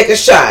 Take a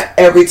shot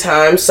every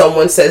time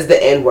someone says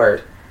the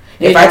N-word.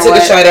 If I took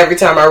a shot every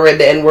time I read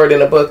the N-word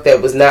in a book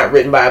that was not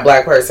written by a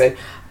black person,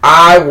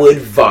 I would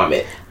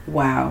vomit.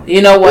 Wow.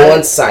 You know what?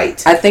 On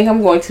sight. I think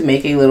I'm going to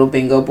make a little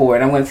bingo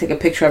board. I'm going to take a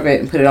picture of it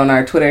and put it on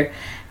our Twitter.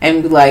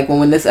 And be like,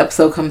 when this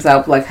episode comes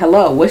out, like,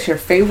 hello, what's your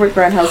favorite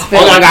Grindhouse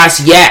film? Oh my gosh,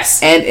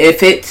 yes. And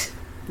if it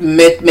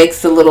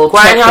makes a little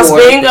Grindhouse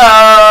bingo.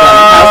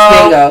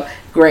 Grindhouse bingo.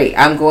 Great.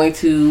 I'm going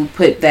to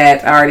put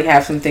that. I already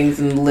have some things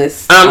in the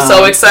list. I'm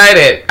so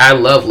excited. I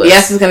love lists.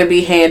 Yes, it's going to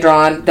be hand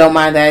drawn. Don't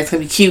mind that. It's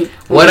going to be cute.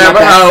 Whatever,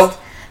 ho.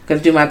 Going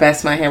to do my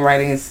best. My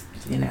handwriting is,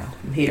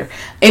 I'm here.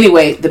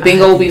 Anyway, the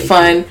bingo will be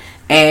fun.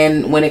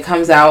 And when it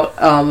comes out,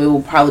 it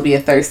will probably be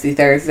a Thirsty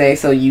Thursday.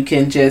 So you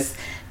can just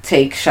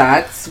take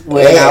shots.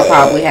 I'll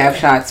probably have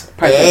shots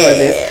present for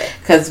this.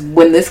 Because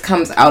when this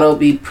comes out, it'll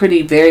be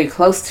very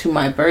close to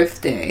my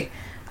birthday.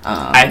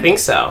 I think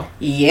so.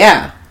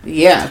 Yeah.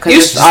 Yeah, because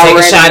you should take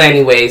a shot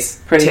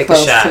anyways. Pretty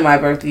close to my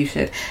birthday. You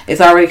should. It's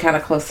already kind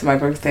of close to my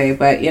birthday,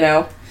 but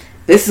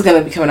this is going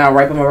to be coming out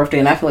right by my birthday,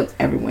 and I feel like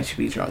everyone should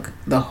be drunk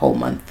the whole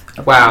month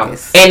of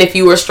August. And if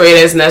you were straight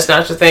edge and that's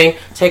not your thing,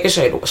 take a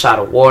shot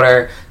of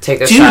water,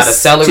 take a shot of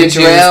celery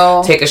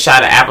juice, take a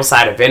shot of apple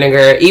cider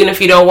vinegar. Even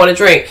if you don't want to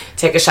drink,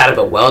 take a shot of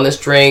a wellness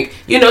drink.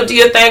 Do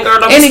your thing, girl.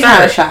 Don't any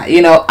kind of shot.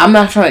 I'm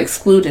not trying to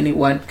exclude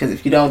anyone, because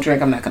if you don't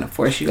drink, I'm not going to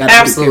force you.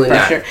 Absolutely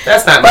not.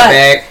 That's not my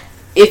bag.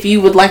 If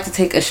you would like to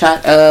take a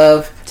shot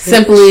of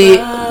simply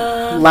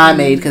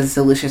limeade because it's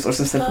delicious, or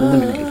some simple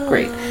lemonade,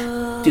 great,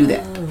 do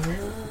that.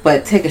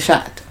 But take a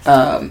shot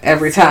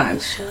every time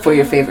for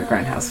your favorite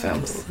Grindhouse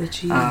films.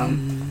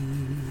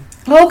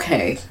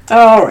 Okay,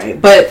 all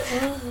right, but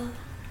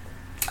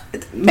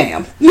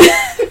ma'am,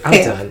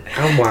 I'm done.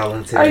 I'm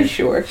wilding today. Are you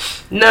sure?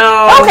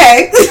 No.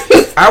 Okay.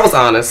 I was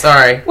honest.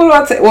 Sorry. What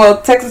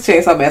about Texas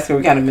Chainsaw Massacre?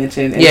 We kind of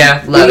mentioned. And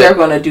yeah, we are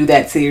going to do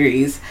that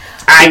series.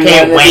 I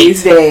can't wait.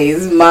 These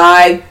days,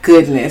 my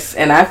goodness.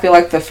 And I feel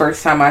like the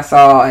first time I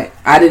saw it,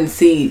 I didn't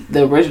see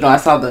the original. I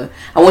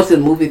went to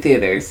the movie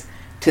theaters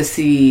to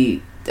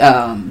see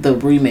the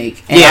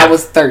remake, and I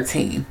was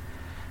 13.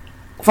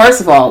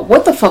 First of all,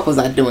 what the fuck was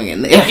I doing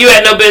in there? You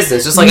had no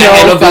business. Just like I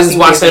had no business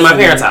watching it in my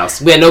parents'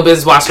 house. We had no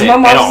business watching it at all.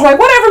 My mom was like,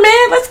 whatever,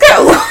 man, let's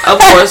go. Of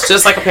course,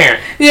 just like a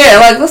parent. Yeah,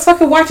 like, let's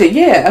fucking watch it.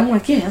 Yeah. I'm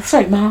like, yeah, that's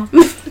right, Mom.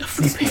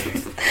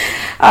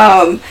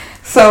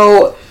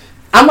 So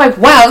I'm like,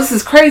 wow, this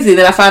is crazy.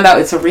 Then I find out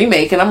it's a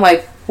remake, and I'm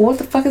like, well, what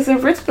the fuck is the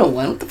original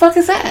one? What the fuck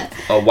is that?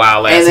 A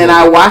wild ass. And then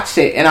I watched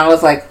it, and I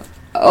was like,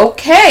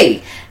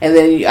 okay. And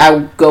then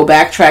I go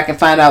backtrack and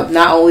find out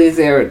not only is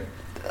there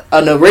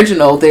an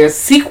original, there's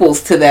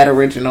sequels to that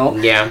original.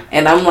 Yeah.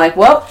 And I'm like,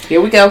 well, here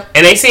we go.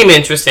 And they seem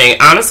interesting.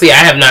 Honestly, I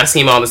have not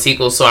seen all the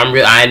sequels, so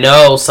I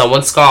know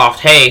someone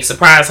scoffed, hey,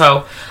 surprise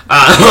ho.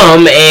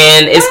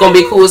 And it's gonna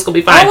be cool, it's gonna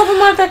be fine. All of them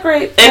aren't that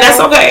great. And that's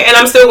okay. And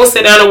I'm still gonna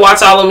sit down and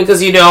watch all of them,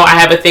 because I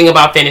have a thing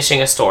about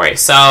finishing a story.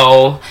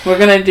 So we're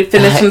gonna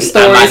finish some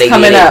stories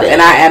coming up, and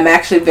I am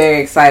actually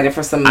very excited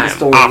for some of the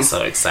stories. I'm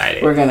also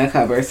excited. We're gonna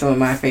cover some of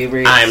my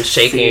favorites. I'm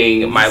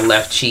shaking my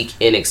left cheek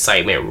in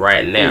excitement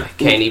right now.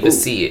 Can't even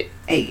see it.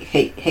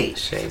 Hey.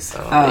 Shay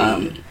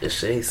song.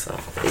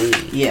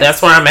 Yeah.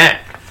 That's where I'm at.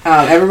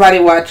 Everybody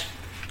watch.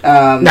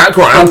 Not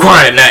crying. I'm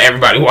crying. Not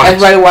everybody watch.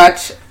 Everybody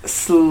watch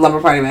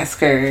Slumber Party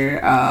Massacre.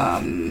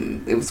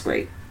 It was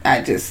great.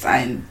 I feel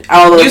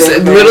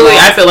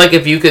like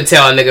if you could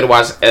tell a nigga to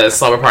watch a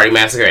Slumber Party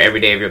Massacre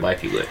every day of your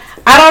life, you would.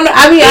 I don't know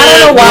why. You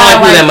don't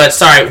do that much.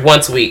 Sorry,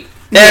 once a week.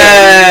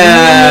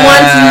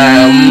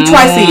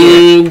 Twice a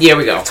year. Here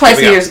we go. Twice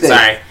a year is good.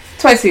 Sorry.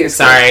 Twice a year.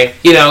 Sorry.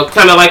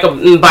 Kind of like a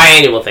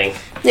biannual thing.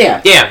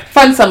 Yeah. Yeah.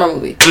 Fun summer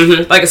movie.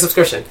 Mm-hmm. Like a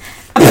subscription.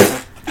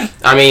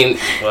 I mean,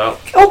 well.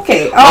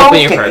 Okay. Open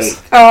your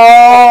purse.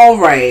 All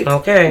right.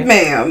 Okay.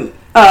 Ma'am.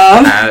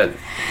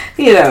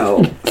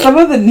 Some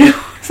of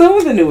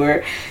the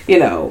newer,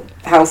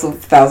 House of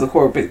 1,000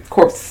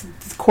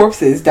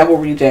 Corpses, Double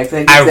Rejects.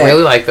 I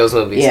really like those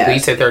movies. Yeah. You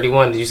said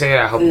 31. Did you say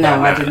that? I hope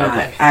no, I did not.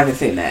 Okay. I haven't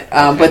seen that.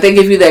 But they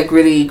give you that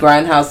gritty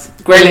grindhouse.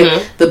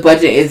 Granted, the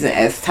budget isn't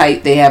as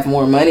tight. They have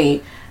more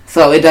money,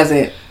 so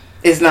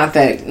it's not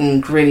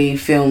that gritty,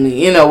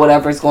 filmy,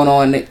 whatever's going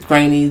on, that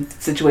grainy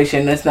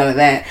situation. That's none of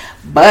that.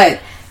 But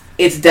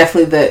it's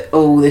definitely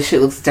this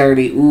shit looks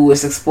dirty. Ooh,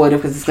 it's exploitive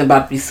because it's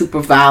about to be super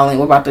violent.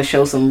 We're about to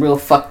show some real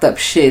fucked up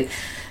shit.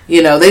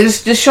 They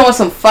just showing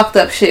some fucked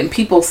up shit and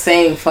people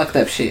saying fucked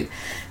up shit.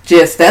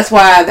 That's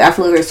why I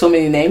feel like there's so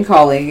many name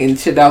calling and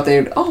shit out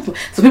there. Oh,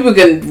 so people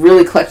can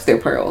really clutch their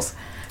pearls.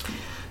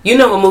 You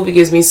know what movie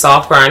gives me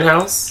soft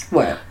grindhouse?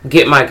 What?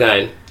 Get My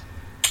Gun.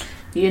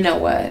 You know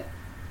what?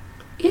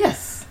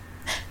 Yes.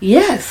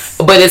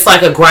 But it's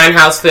like a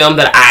grindhouse film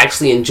that I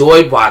actually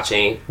enjoyed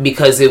watching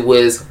because it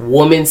was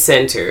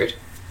woman-centered.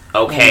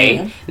 Okay?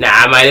 Mm-hmm. Now,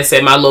 I might have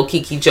said my little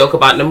kiki joke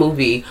about the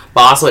movie,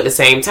 but also at the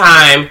same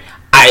time,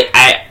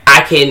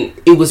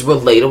 it was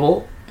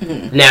relatable.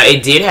 Mm-hmm. Now,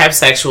 it did have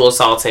sexual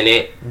assault in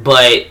it,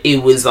 but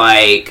it was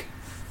like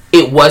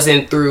it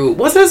wasn't through.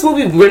 Wasn't this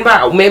movie made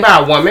by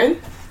a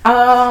woman?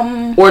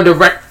 Or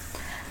direct?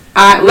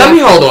 Let me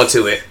hold on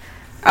to it.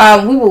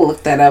 We will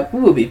look that up. We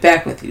will be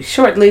back with you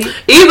shortly.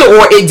 Either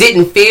or, it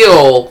didn't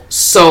feel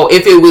so.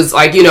 If it was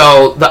like, you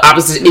know, the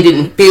opposite, it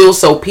didn't feel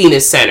so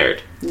penis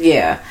centered.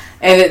 Yeah.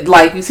 And it,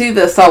 like, you see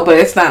the assault, but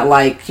it's not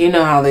like, you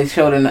know how they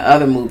showed in the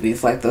other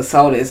movies. Like, the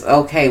assault is,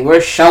 okay,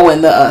 we're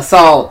showing the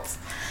assaults.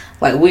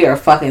 Like, we are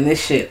fucking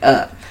this shit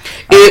up.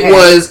 Okay. It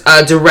was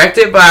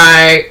directed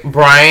by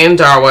Brian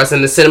Darwas,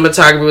 and the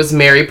cinematographer was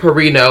Mary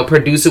Perino.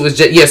 Producer was,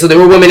 so there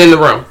were women in the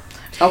room.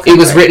 Okay, it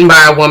was written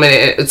by a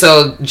woman.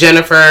 So,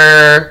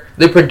 Jennifer,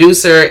 the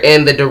producer,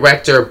 and the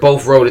director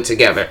both wrote it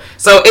together.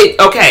 So,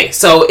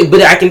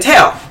 but I can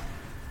tell.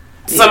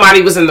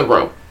 Somebody was in the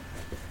room.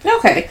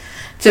 Okay.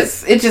 It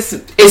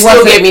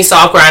still gave me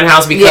soft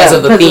grindhouse because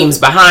of the themes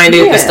behind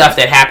it, the stuff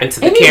that happened to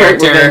the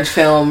character. Revenge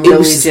film really it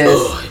was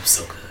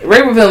so good.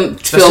 Rape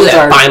revenge films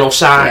that final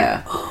shot.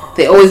 Yeah,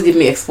 they always give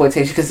me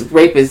exploitation because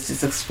rape is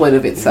just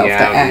exploitive itself.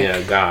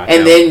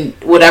 And then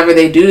whatever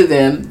they do to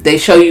them, they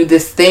show you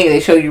this thing. They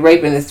show you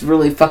rape, and it's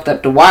really fucked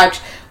up to watch.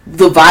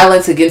 The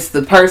violence against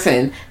the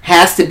person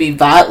has to be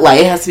it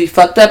has to be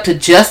fucked up to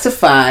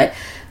justify.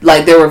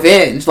 Like, their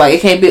revenge. Like,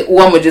 it can't be, I'm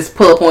gonna just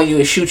pull up on you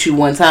and shoot you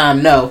one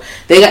time. No.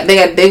 They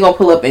gonna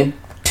pull up and,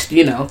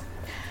 you know,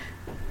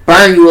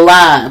 burn you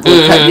alive.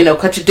 Or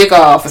cut your dick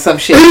off or some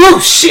shit.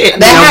 Oh, shit.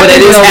 That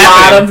happens in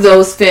a lot of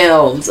those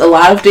films. A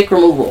lot of dick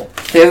removal.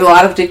 There's a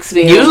lot of dicks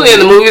being usually in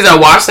the movies I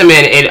watched them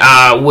in,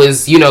 it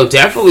was, you know,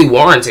 definitely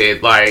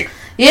warranted. Like,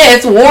 yeah,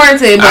 it's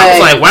warranted, but I was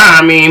like, wow,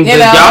 I mean,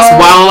 y'all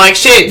swallowing like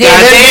shit.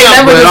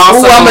 Yeah, but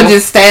also, I'm gonna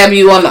just stab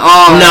you on the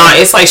arm. No,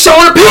 it's like, show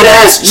her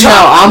penis. No,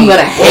 I'm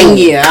gonna hang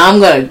you. I'm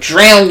gonna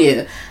drown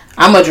you.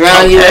 I'm gonna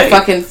drown you in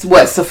fucking,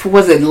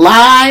 was it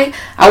Lie?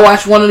 I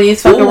watched one of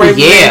these fucking rape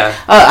movies.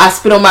 I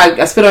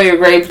spit on your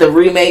grave, the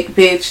remake,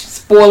 bitch.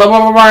 Spoiler,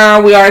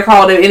 we already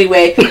called it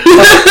anyway.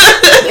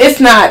 It's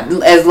not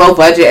as low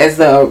budget as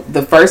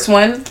the first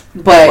one,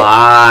 but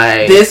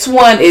Lie. This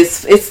one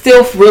it's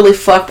still really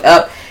fucked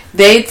up.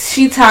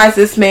 She ties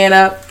this man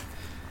up,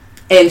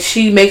 and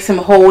she makes him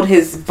hold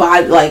his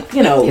body, like,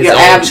 you know, his your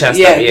abs, chest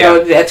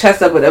up,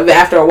 chest up. But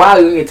after a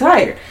while, you get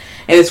tired,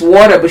 and it's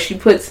water. But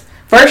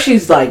first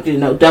she's like, you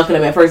know, dunking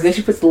him at first. Then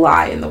she puts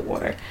lye in the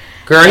water.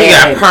 Girl, he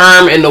got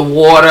perm in the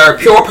water,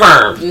 pure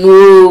perm,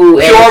 pure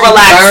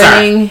relaxer,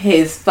 burning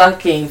his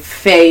fucking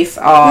face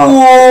off.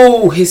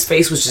 Ooh, his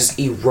face was just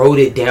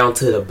eroded down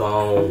to the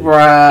bone,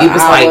 bruh. It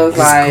was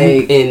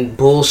like in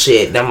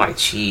bullshit. And I'm like,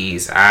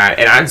 jeez.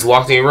 And I just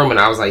walked in your room and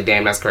I was like,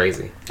 damn, that's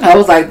crazy. I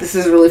was like, this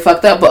is really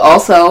fucked up. But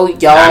also,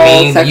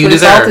 y'all sexually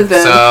assaulted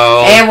them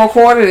and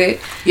recorded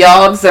it.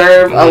 Y'all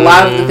deserve a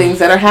lot of the things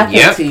that are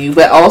happening to you.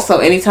 But also,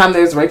 anytime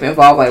there's rape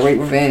involved, like rape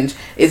revenge,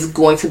 it's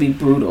going to be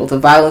brutal. The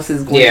violence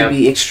is going to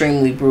be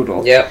extremely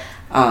brutal. Yep.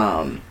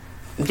 So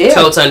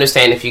to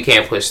understand if you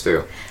can't push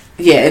through.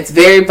 Yeah, it's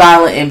very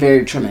violent and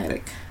very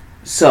traumatic.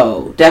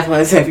 So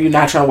definitely, if you're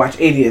not trying to watch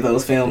any of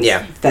those films,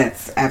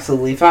 that's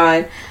absolutely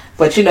fine.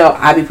 But you know,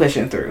 I be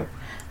pushing through.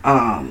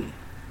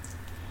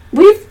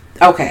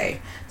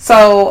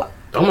 So.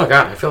 Oh my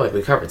god, I feel like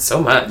we covered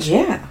so much.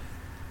 Yeah.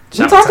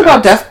 We talked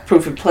about Death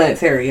Proof in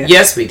Planetarium.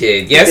 Yes, we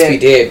did. We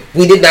did.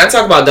 We did not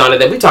talk about Dawn of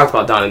the Dead. We talked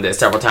about Dawn of the Dead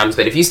several times,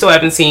 but if you still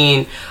haven't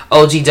seen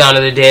OG Dawn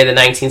of the Dead, the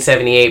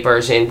 1978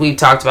 version, we've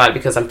talked about it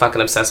because I'm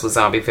fucking obsessed with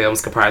zombie films.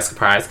 Surprise,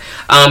 surprise.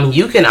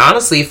 You can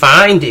honestly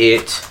find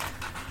it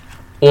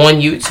on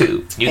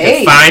YouTube. You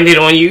can find it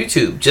on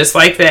YouTube, just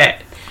like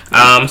that.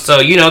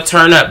 So, you know,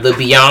 turn up The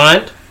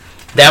Beyond.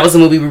 That was a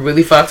movie we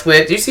really fucked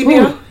with. Did you see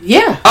Beyond?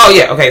 Yeah. Oh,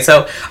 yeah. Okay,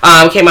 so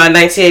came out in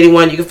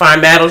 1981. You can find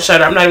Mad on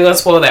Shudder. I'm not even going to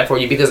spoil that for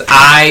you because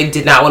I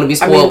did not want to be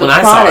spoiled when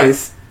I saw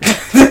it.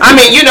 I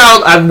mean, you know,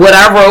 what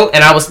I wrote,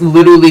 and I was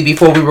literally,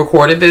 before we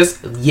recorded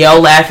this,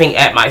 laughing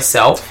at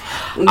myself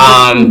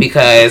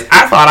because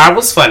I thought I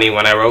was funny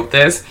when I wrote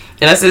this.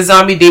 And I said,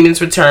 zombie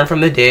demons return from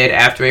the dead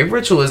after a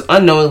ritual is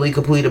unknowingly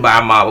completed by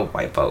a mob of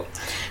white folk.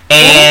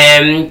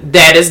 And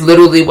that is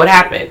literally what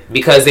happened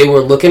because they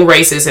were looking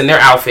racist in their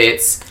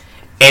outfits.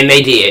 And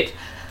they did.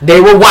 They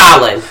were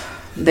wildin'.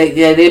 They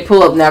did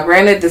pull up. Now,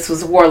 granted, this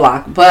was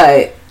Warlock,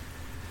 but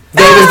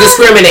they was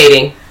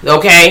discriminating.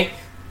 Okay,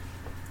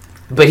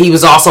 but he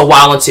was also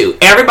wildin' too.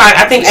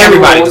 I think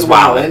everybody was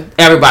wildin'.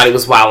 Everybody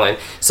was wildin'.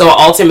 So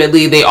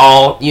ultimately, they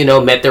all, you know,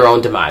 met their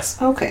own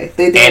demise. Okay,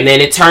 they did. And then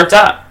it turned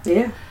up.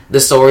 Yeah. The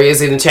story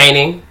is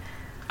entertaining.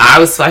 I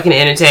was fucking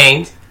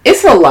entertained.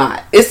 It's a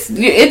lot. It's a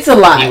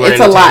lot. It's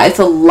a lot. It's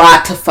a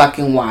lot to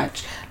fucking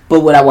watch.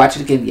 But would I watch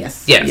it again?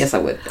 Yes. Yes, I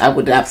would. I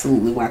would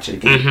absolutely watch it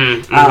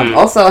again.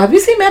 Also, have you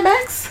seen Mad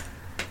Max?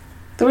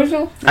 The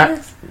original Mad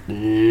Max?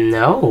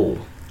 No.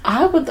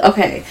 I would.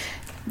 Okay.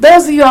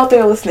 Those of you out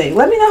there listening,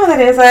 let me know how that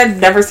is. I've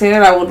never seen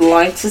it. I would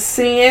like to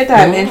see it.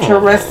 I'm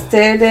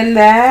interested in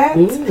that.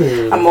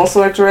 I'm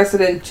also interested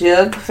in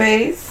Jug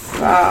Face.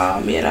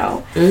 You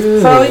know.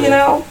 So, you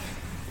know,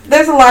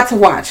 there's a lot to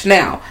watch.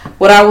 Now,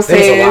 what I will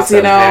say is,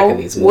 you know,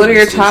 what are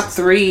your top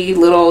 3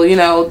 little, you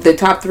know, the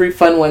top 3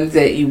 fun ones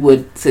that you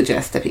would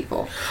suggest to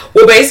people?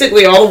 Well,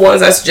 basically, all the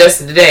ones I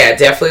suggested today, I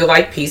definitely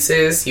like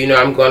Pieces. You know,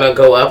 I'm going to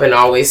go up and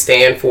always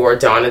stand for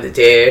Dawn of the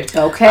Dead.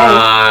 Okay.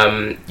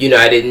 You know,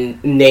 I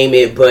didn't name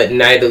it, but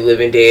Night of the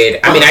Living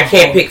Dead. I mean, I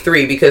can't pick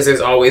 3 because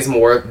there's always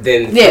more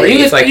than 3.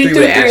 It's like 3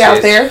 with ashes.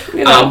 Out there,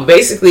 you know.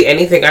 Basically,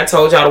 anything I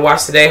told y'all to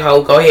watch today,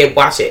 go ahead,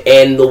 watch it.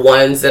 And the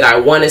ones that I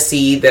want to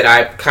see that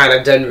I've kind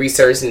of done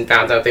research and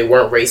found out they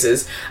weren't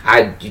racist,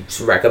 I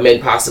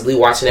recommend possibly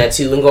watching that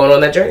too and going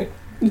on that journey.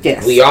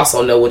 Yes. We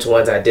also know which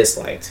ones I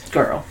disliked.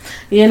 Girl.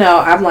 You know,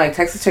 I'm like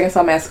Texas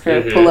Chainsaw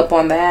Massacre, pull up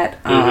on that.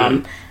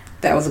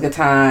 That was a good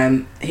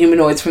time.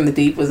 Humanoids from the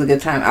Deep was a good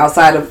time.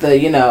 Outside of the,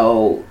 you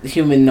know,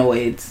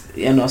 humanoids,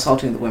 you know,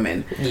 assaulting the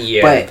women.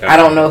 Yeah. But I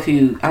don't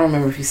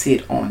remember if you see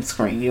it on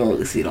screen. You don't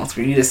really see it on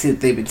screen. You just see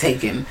that they've been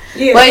taken.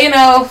 Yeah. But, you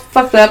know,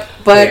 fucked up.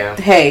 But,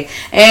 hey.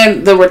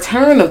 And The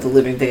Return of the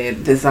Living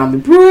Dead, the zombie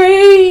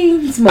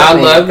brains movie. I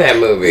love that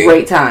movie.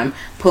 Great time.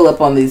 Pull up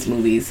on these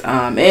movies.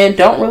 And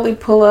don't really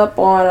pull up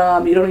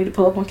on, you don't need to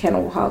pull up on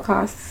Cannibal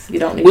Holocaust. You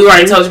don't need We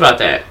already told you about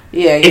that.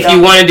 Yeah. If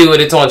you want to do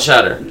it, it's on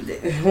Shudder.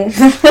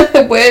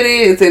 Well, it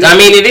is. I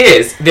mean, it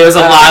is. There's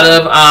a lot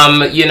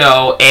of, you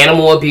know,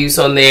 animal abuse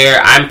on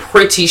there. I'm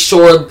pretty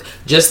sure,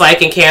 just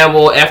like in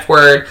Cannibal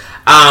F-Word,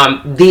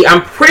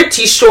 I'm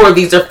pretty sure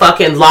these are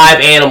fucking live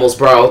animals,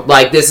 bro.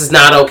 Like, this is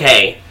not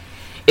okay.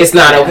 It's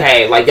not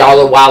okay. Like, y'all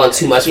are wilding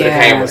too much for the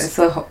cameras.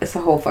 It's a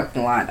whole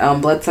fucking lot.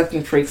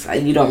 Blood-sucking freaks.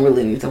 You don't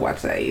really need to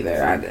watch that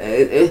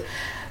either.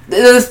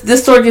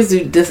 This story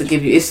doesn't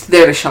give you. It's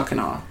there to shock and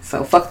awe.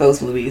 So fuck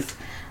those movies.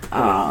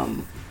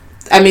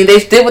 I mean, they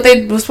did what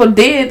they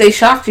did. They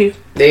shocked you.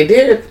 They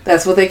did.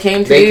 That's what they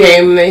came to do. They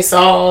came and they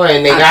saw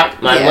and they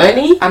got my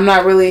money. I'm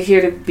not really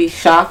here to be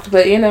shocked,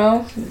 but you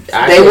know,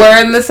 they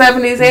were in the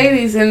 70s,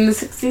 80s, and the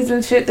 60s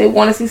and shit. They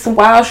want to see some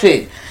wild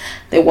shit.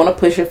 They want to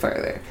push it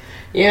further.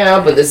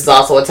 Yeah, but this is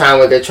also a time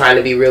where they're trying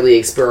to be really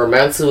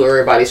experimental.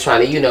 Everybody's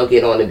trying to, you know,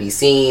 get on and be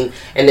seen.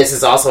 And this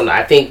is also,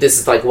 I think this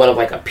is like one of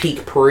like a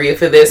peak period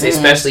for this,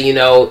 especially, you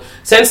know,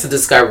 since the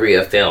discovery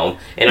of film.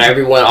 And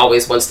everyone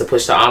always wants to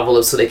push the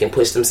envelope so they can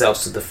push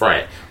themselves to the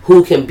front.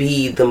 Who can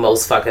be the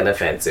most fucking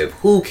offensive?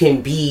 Who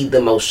can be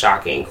the most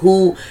shocking?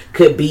 Who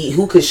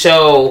could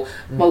show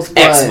most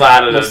X,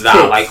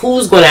 like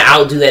who's going to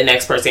outdo that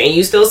next person? And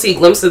you still see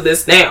glimpses of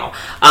this now.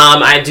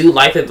 I do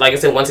like that. Like I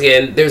said, once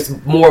again, there's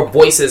more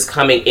voices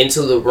coming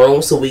into the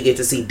room, so we get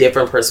to see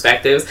different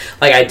perspectives.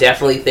 Like, I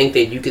definitely think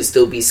that you could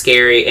still be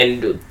scary,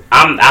 and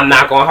I'm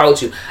not going to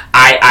hold you.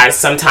 I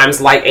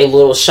sometimes like a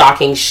little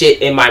shocking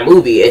shit in my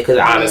movie, because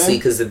honestly,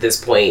 because at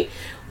this point,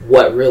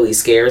 what really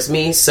scares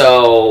me.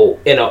 So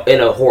in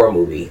a horror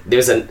movie,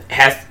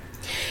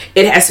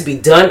 it has to be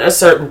done a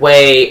certain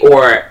way,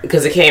 or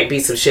because it can't be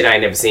some shit I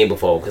ain't never seen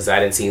before, because I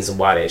didn't see some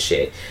wild ass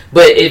shit.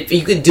 But if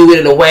you could do it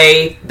in a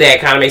way that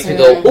kind of makes me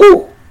go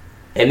ooh,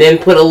 and then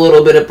put a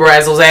little bit of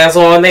Brazzle's ass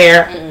on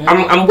there,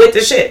 I'm with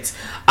the shits.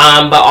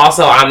 But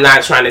also, I'm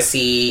not trying to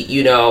see,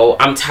 you know,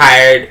 I'm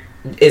tired,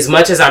 as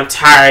much as I'm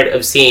tired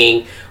of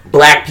seeing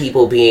black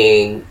people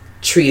being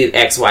treated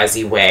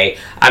XYZ way.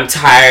 I'm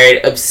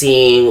tired of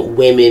seeing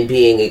women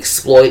being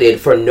exploited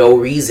for no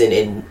reason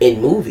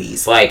in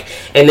movies. Like,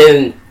 and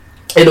then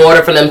in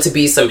order for them to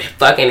be some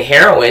fucking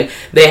heroine,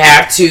 they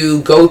have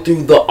to go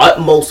through the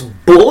utmost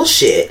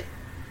bullshit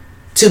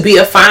to be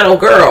a final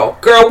girl.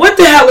 Girl, what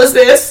the hell is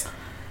this?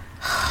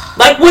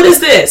 Like, what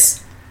is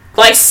this?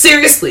 Like,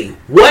 seriously,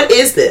 what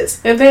is this?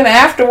 And then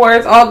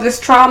afterwards, all this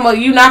trauma,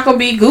 you're not going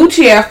to be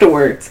Gucci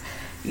afterwards.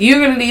 You're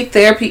going to need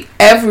therapy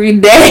every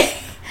day.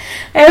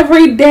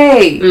 Every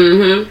day.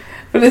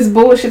 For this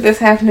bullshit that's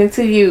happening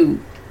to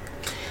you.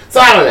 So,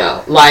 I don't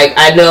know. Like,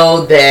 I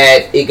know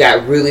that it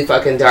got really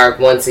fucking dark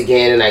once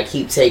again, and I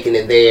keep taking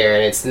it there,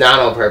 and it's not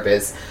on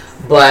purpose.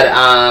 But,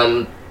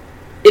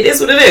 it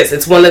is what it is.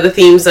 It's one of the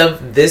themes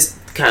of this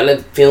kind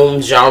of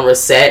film genre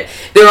set.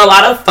 There are a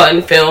lot of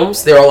fun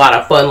films. There are a lot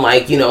of fun,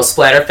 like, you know,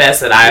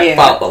 Splatterfest that I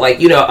felt, but like,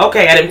 you know,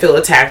 okay, I didn't feel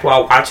attacked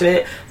while watching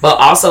it, but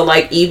also,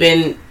 like,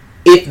 even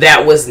if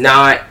that was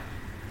not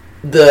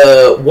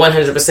the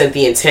 100%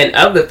 the intent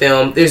of the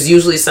film, there's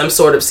usually some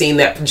sort of scene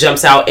that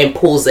jumps out and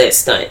pulls that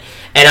stunt,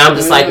 and I'm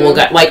just like, well,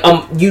 God, like,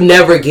 you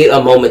never get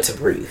a moment to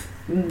breathe,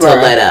 to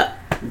let up,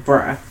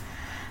 bruh.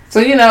 So,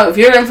 you know, if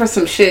you're in for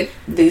some shit,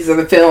 these are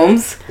the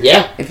films.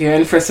 Yeah. If you're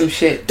in for some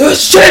shit. The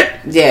shit!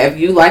 Yeah, if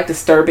you like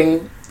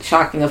disturbing,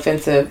 shocking,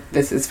 offensive,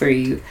 this is for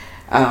you.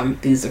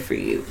 These are for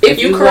you. If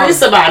you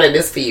curious about it,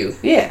 it's for you.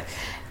 Yeah.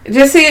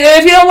 Just see,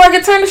 if you don't like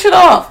it, turn the shit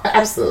off.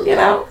 Absolutely. You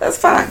know, that's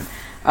fine.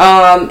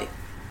 Now,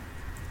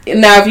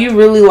 if you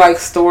really like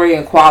story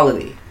and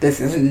quality,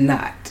 this is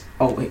not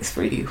always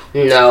for you.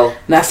 No.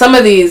 Now, some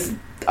of these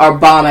are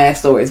bomb-ass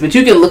stories, but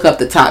you can look up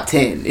the top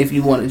 10 if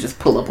you want to just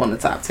pull up on the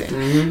top 10.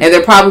 And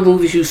they're probably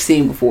movies you've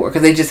seen before,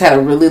 because they just had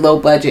a really low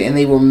budget and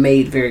they were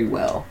made very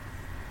well.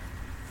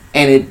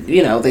 And it,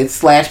 you know, they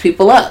slash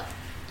people up.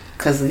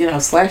 Because, you know,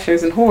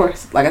 slashers and horror,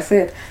 like I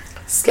said,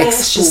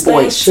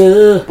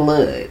 exploit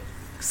blood,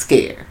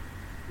 scare.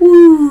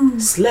 Woo.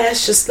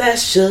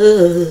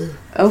 Slasher.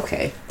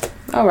 Okay.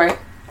 All right.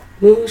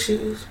 Moon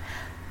shoes.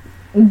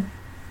 Okay.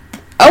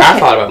 I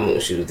thought about moon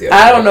shoes the other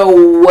I day. don't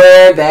know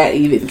where that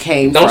even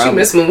came from. Don't you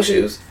miss moon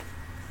shoes?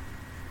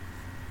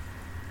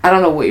 I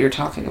don't know what you're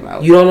talking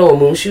about. You don't know what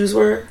moon shoes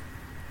were?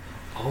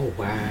 Oh,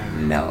 wow.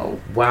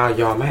 No. Wow,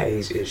 y'all, my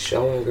age is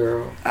showing,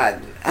 girl.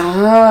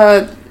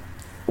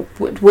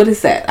 What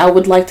is that? I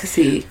would like to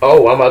see.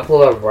 Oh, I'm about to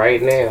pull up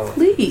right now.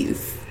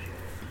 Please.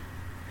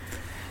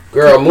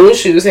 Girl, moon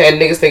shoes had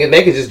niggas thinking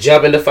they could just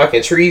jump into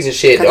fucking trees and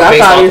shit. Because I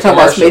thought you were talking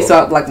about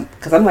spacewalk, like,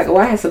 because I'm like, oh,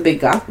 I had some big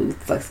goth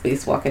boots, like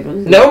spacewalking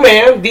boots. No,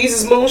 ma'am, these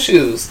is moon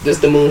shoes. This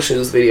is the moon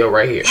shoes video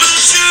right here.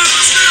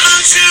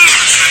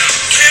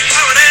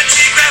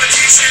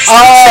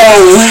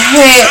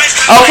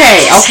 Oh,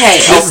 hey, okay.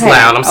 This is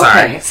loud. I'm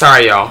sorry.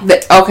 Sorry, y'all.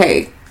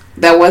 Okay,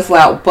 that was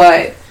loud,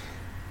 but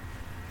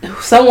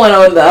someone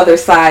on the other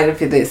side of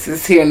this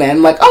is hearing that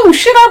and like, oh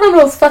shit, I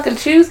remember those fucking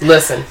shoes.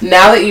 Listen,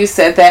 now that you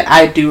said that,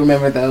 I do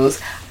remember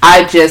those.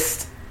 I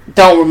just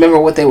don't remember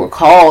what they were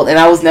called, and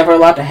I was never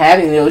allowed to have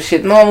any of those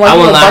shit. No, I'm like, I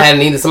wasn't allowed to have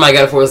neither. Somebody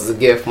got it for us as a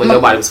gift when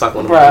nobody was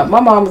fucking with them. My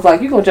mom was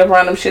like, you gonna jump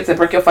around them shits and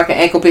break your fucking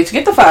ankle, bitch.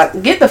 Get the fuck.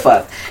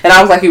 And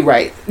I was like, you're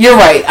right.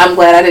 I'm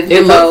glad I didn't.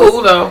 It looked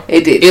cool though.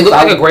 It did. It looked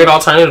like a great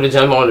alternative to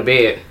jump on the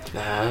bed.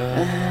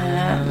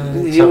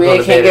 You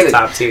can't get it.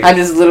 Top tier. I'm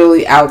just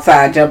literally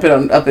outside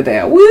jumping up and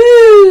down.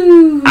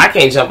 Woo! I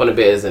can't jump on the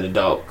bed as an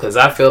adult because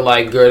I feel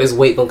like, girl, this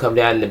weight gonna come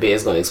down and the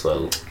bed's gonna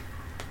explode.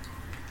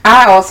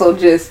 I also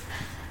just,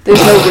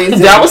 there's no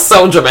reason. That was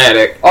so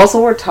dramatic.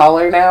 Also, we're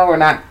taller now. We're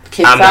not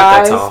kid sized.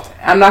 Not that tall.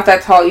 I'm not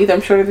that tall either.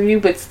 I'm shorter than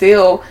you, but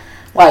still,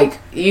 like,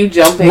 you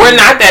jumping. We're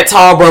not that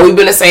tall, bro. We've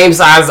been the same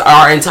size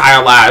our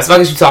entire lives.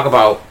 What you talk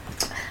about?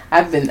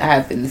 I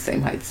have been the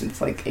same height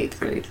since like 8th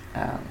grade.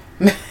 I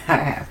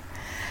have.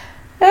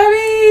 I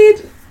mean,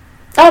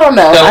 I don't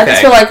know. Okay. I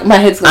just feel like my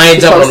head's going to I ain't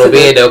jumping on the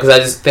bed, though, because I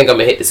just think I'm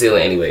going to hit the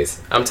ceiling anyways.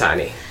 I'm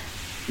tiny.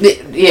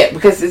 Yeah,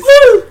 because it's,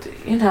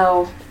 you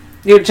know,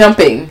 you're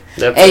jumping,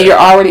 you're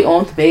already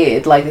on the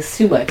bed. Like, it's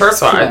too much.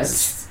 First of all,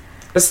 it's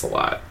a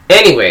lot.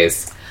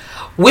 Anyways,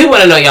 we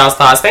want to know y'all's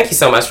thoughts. Thank you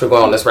so much for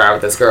going on this ride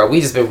with us, girl. We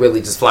just been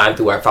really just flying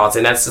through our thoughts,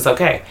 and that's just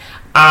okay.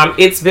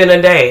 It's been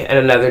a day, and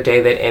another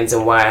day that ends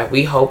in Y.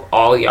 We hope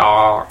all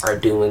y'all are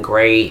doing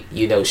great,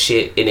 you know,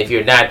 shit. And if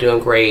you're not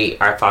doing great,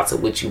 our thoughts are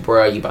with you,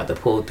 bro. You about to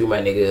pull through,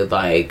 my nigga.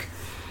 Like,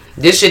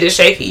 this shit is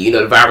shaky. You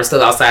know, the virus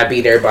still outside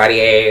beating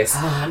everybody ass.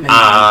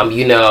 Oh,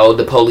 you know,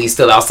 the police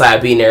still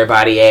outside beating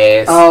everybody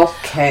ass.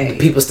 Okay.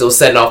 People still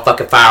setting off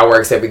fucking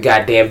fireworks every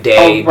goddamn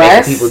day,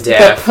 making people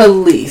deaf. The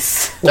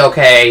police.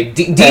 Okay.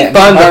 Defund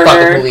the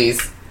fucking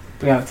police.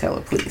 We gotta tell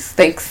the police.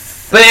 Thanks.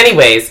 But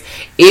anyways,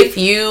 if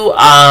you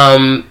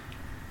have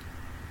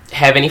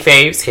any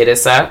faves, hit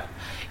us up.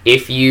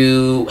 If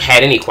you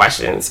had any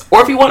questions,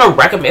 or if you want to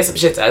recommend some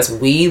shit to us,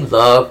 we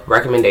love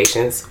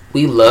recommendations.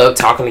 We love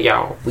talking to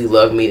y'all. We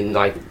love meeting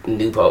like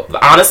new people.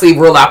 Honestly,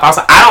 real life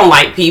also, I don't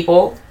like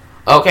people,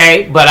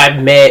 okay, but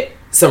I've met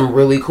some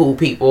really cool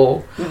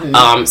people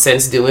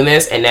since doing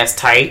this, and that's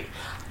tight.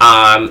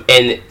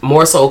 And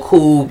more so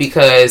cool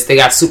because they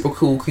got super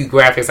cool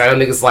graphics. I know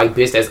niggas like,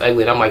 bitch, that's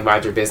ugly, and I'm like,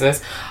 mind your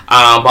business.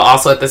 But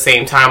also at the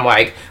same time,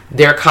 like,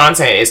 their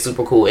content is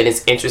super cool and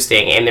it's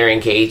interesting and they're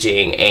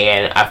engaging,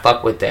 and I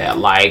fuck with that.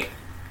 Like,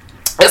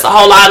 it's a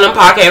whole lot of them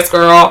podcasts,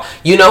 girl.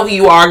 You know who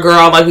you are,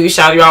 girl. Like, we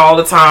shout y'all all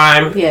the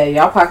time. Yeah,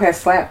 y'all podcast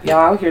slap.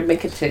 Y'all out here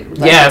making shit.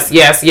 Like,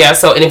 yes.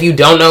 So, and if you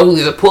don't know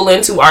who to pull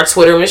into our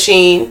Twitter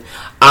machine,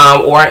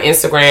 or our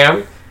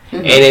Instagram,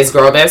 and it's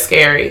Girl That's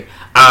Scary.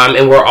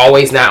 And we're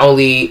always not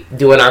only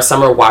doing our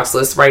summer watch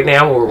list right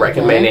now, we're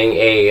recommending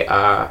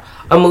a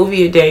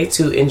movie a day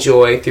to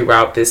enjoy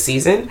throughout this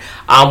season.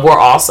 We're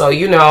also,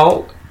 you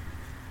know,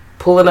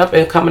 pulling up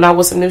and coming out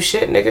with some new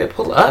shit, nigga.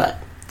 Pull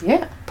up.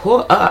 Yeah.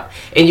 Pull up.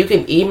 And you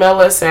can email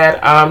us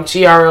at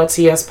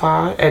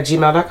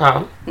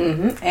grltspod@gmail.com.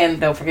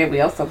 And don't forget, we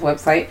also have a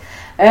website.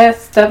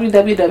 It's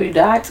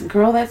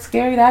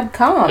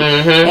www.girlthatscary.com.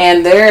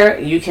 And there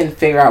you can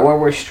figure out where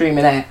we're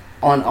streaming at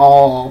on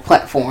all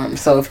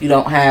platforms. So if you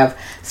don't have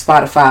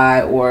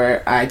Spotify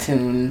or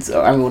iTunes,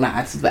 or I mean, well, not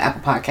iTunes, but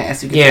Apple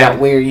Podcasts, you can figure out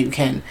where you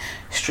can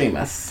stream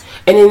us.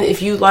 And then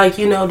if you, like,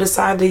 you know,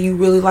 decide that you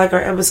really like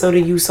our episode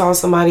and you saw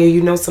somebody or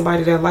you know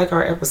somebody that like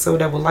our episode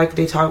that would like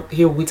to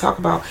hear what we talk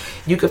about,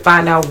 you could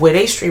find out where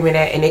they streaming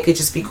at, and it could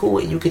just be cool,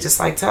 and you could just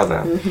like tell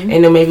them.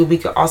 And then maybe we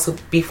could also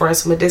be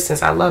friends from a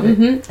distance. I love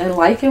it. And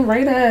like and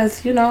rate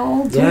us, you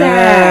know. Do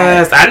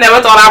that. I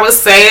never thought I would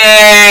say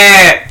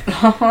it.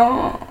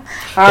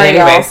 All right,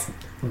 anyways,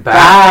 y'all.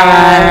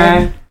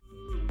 Bye.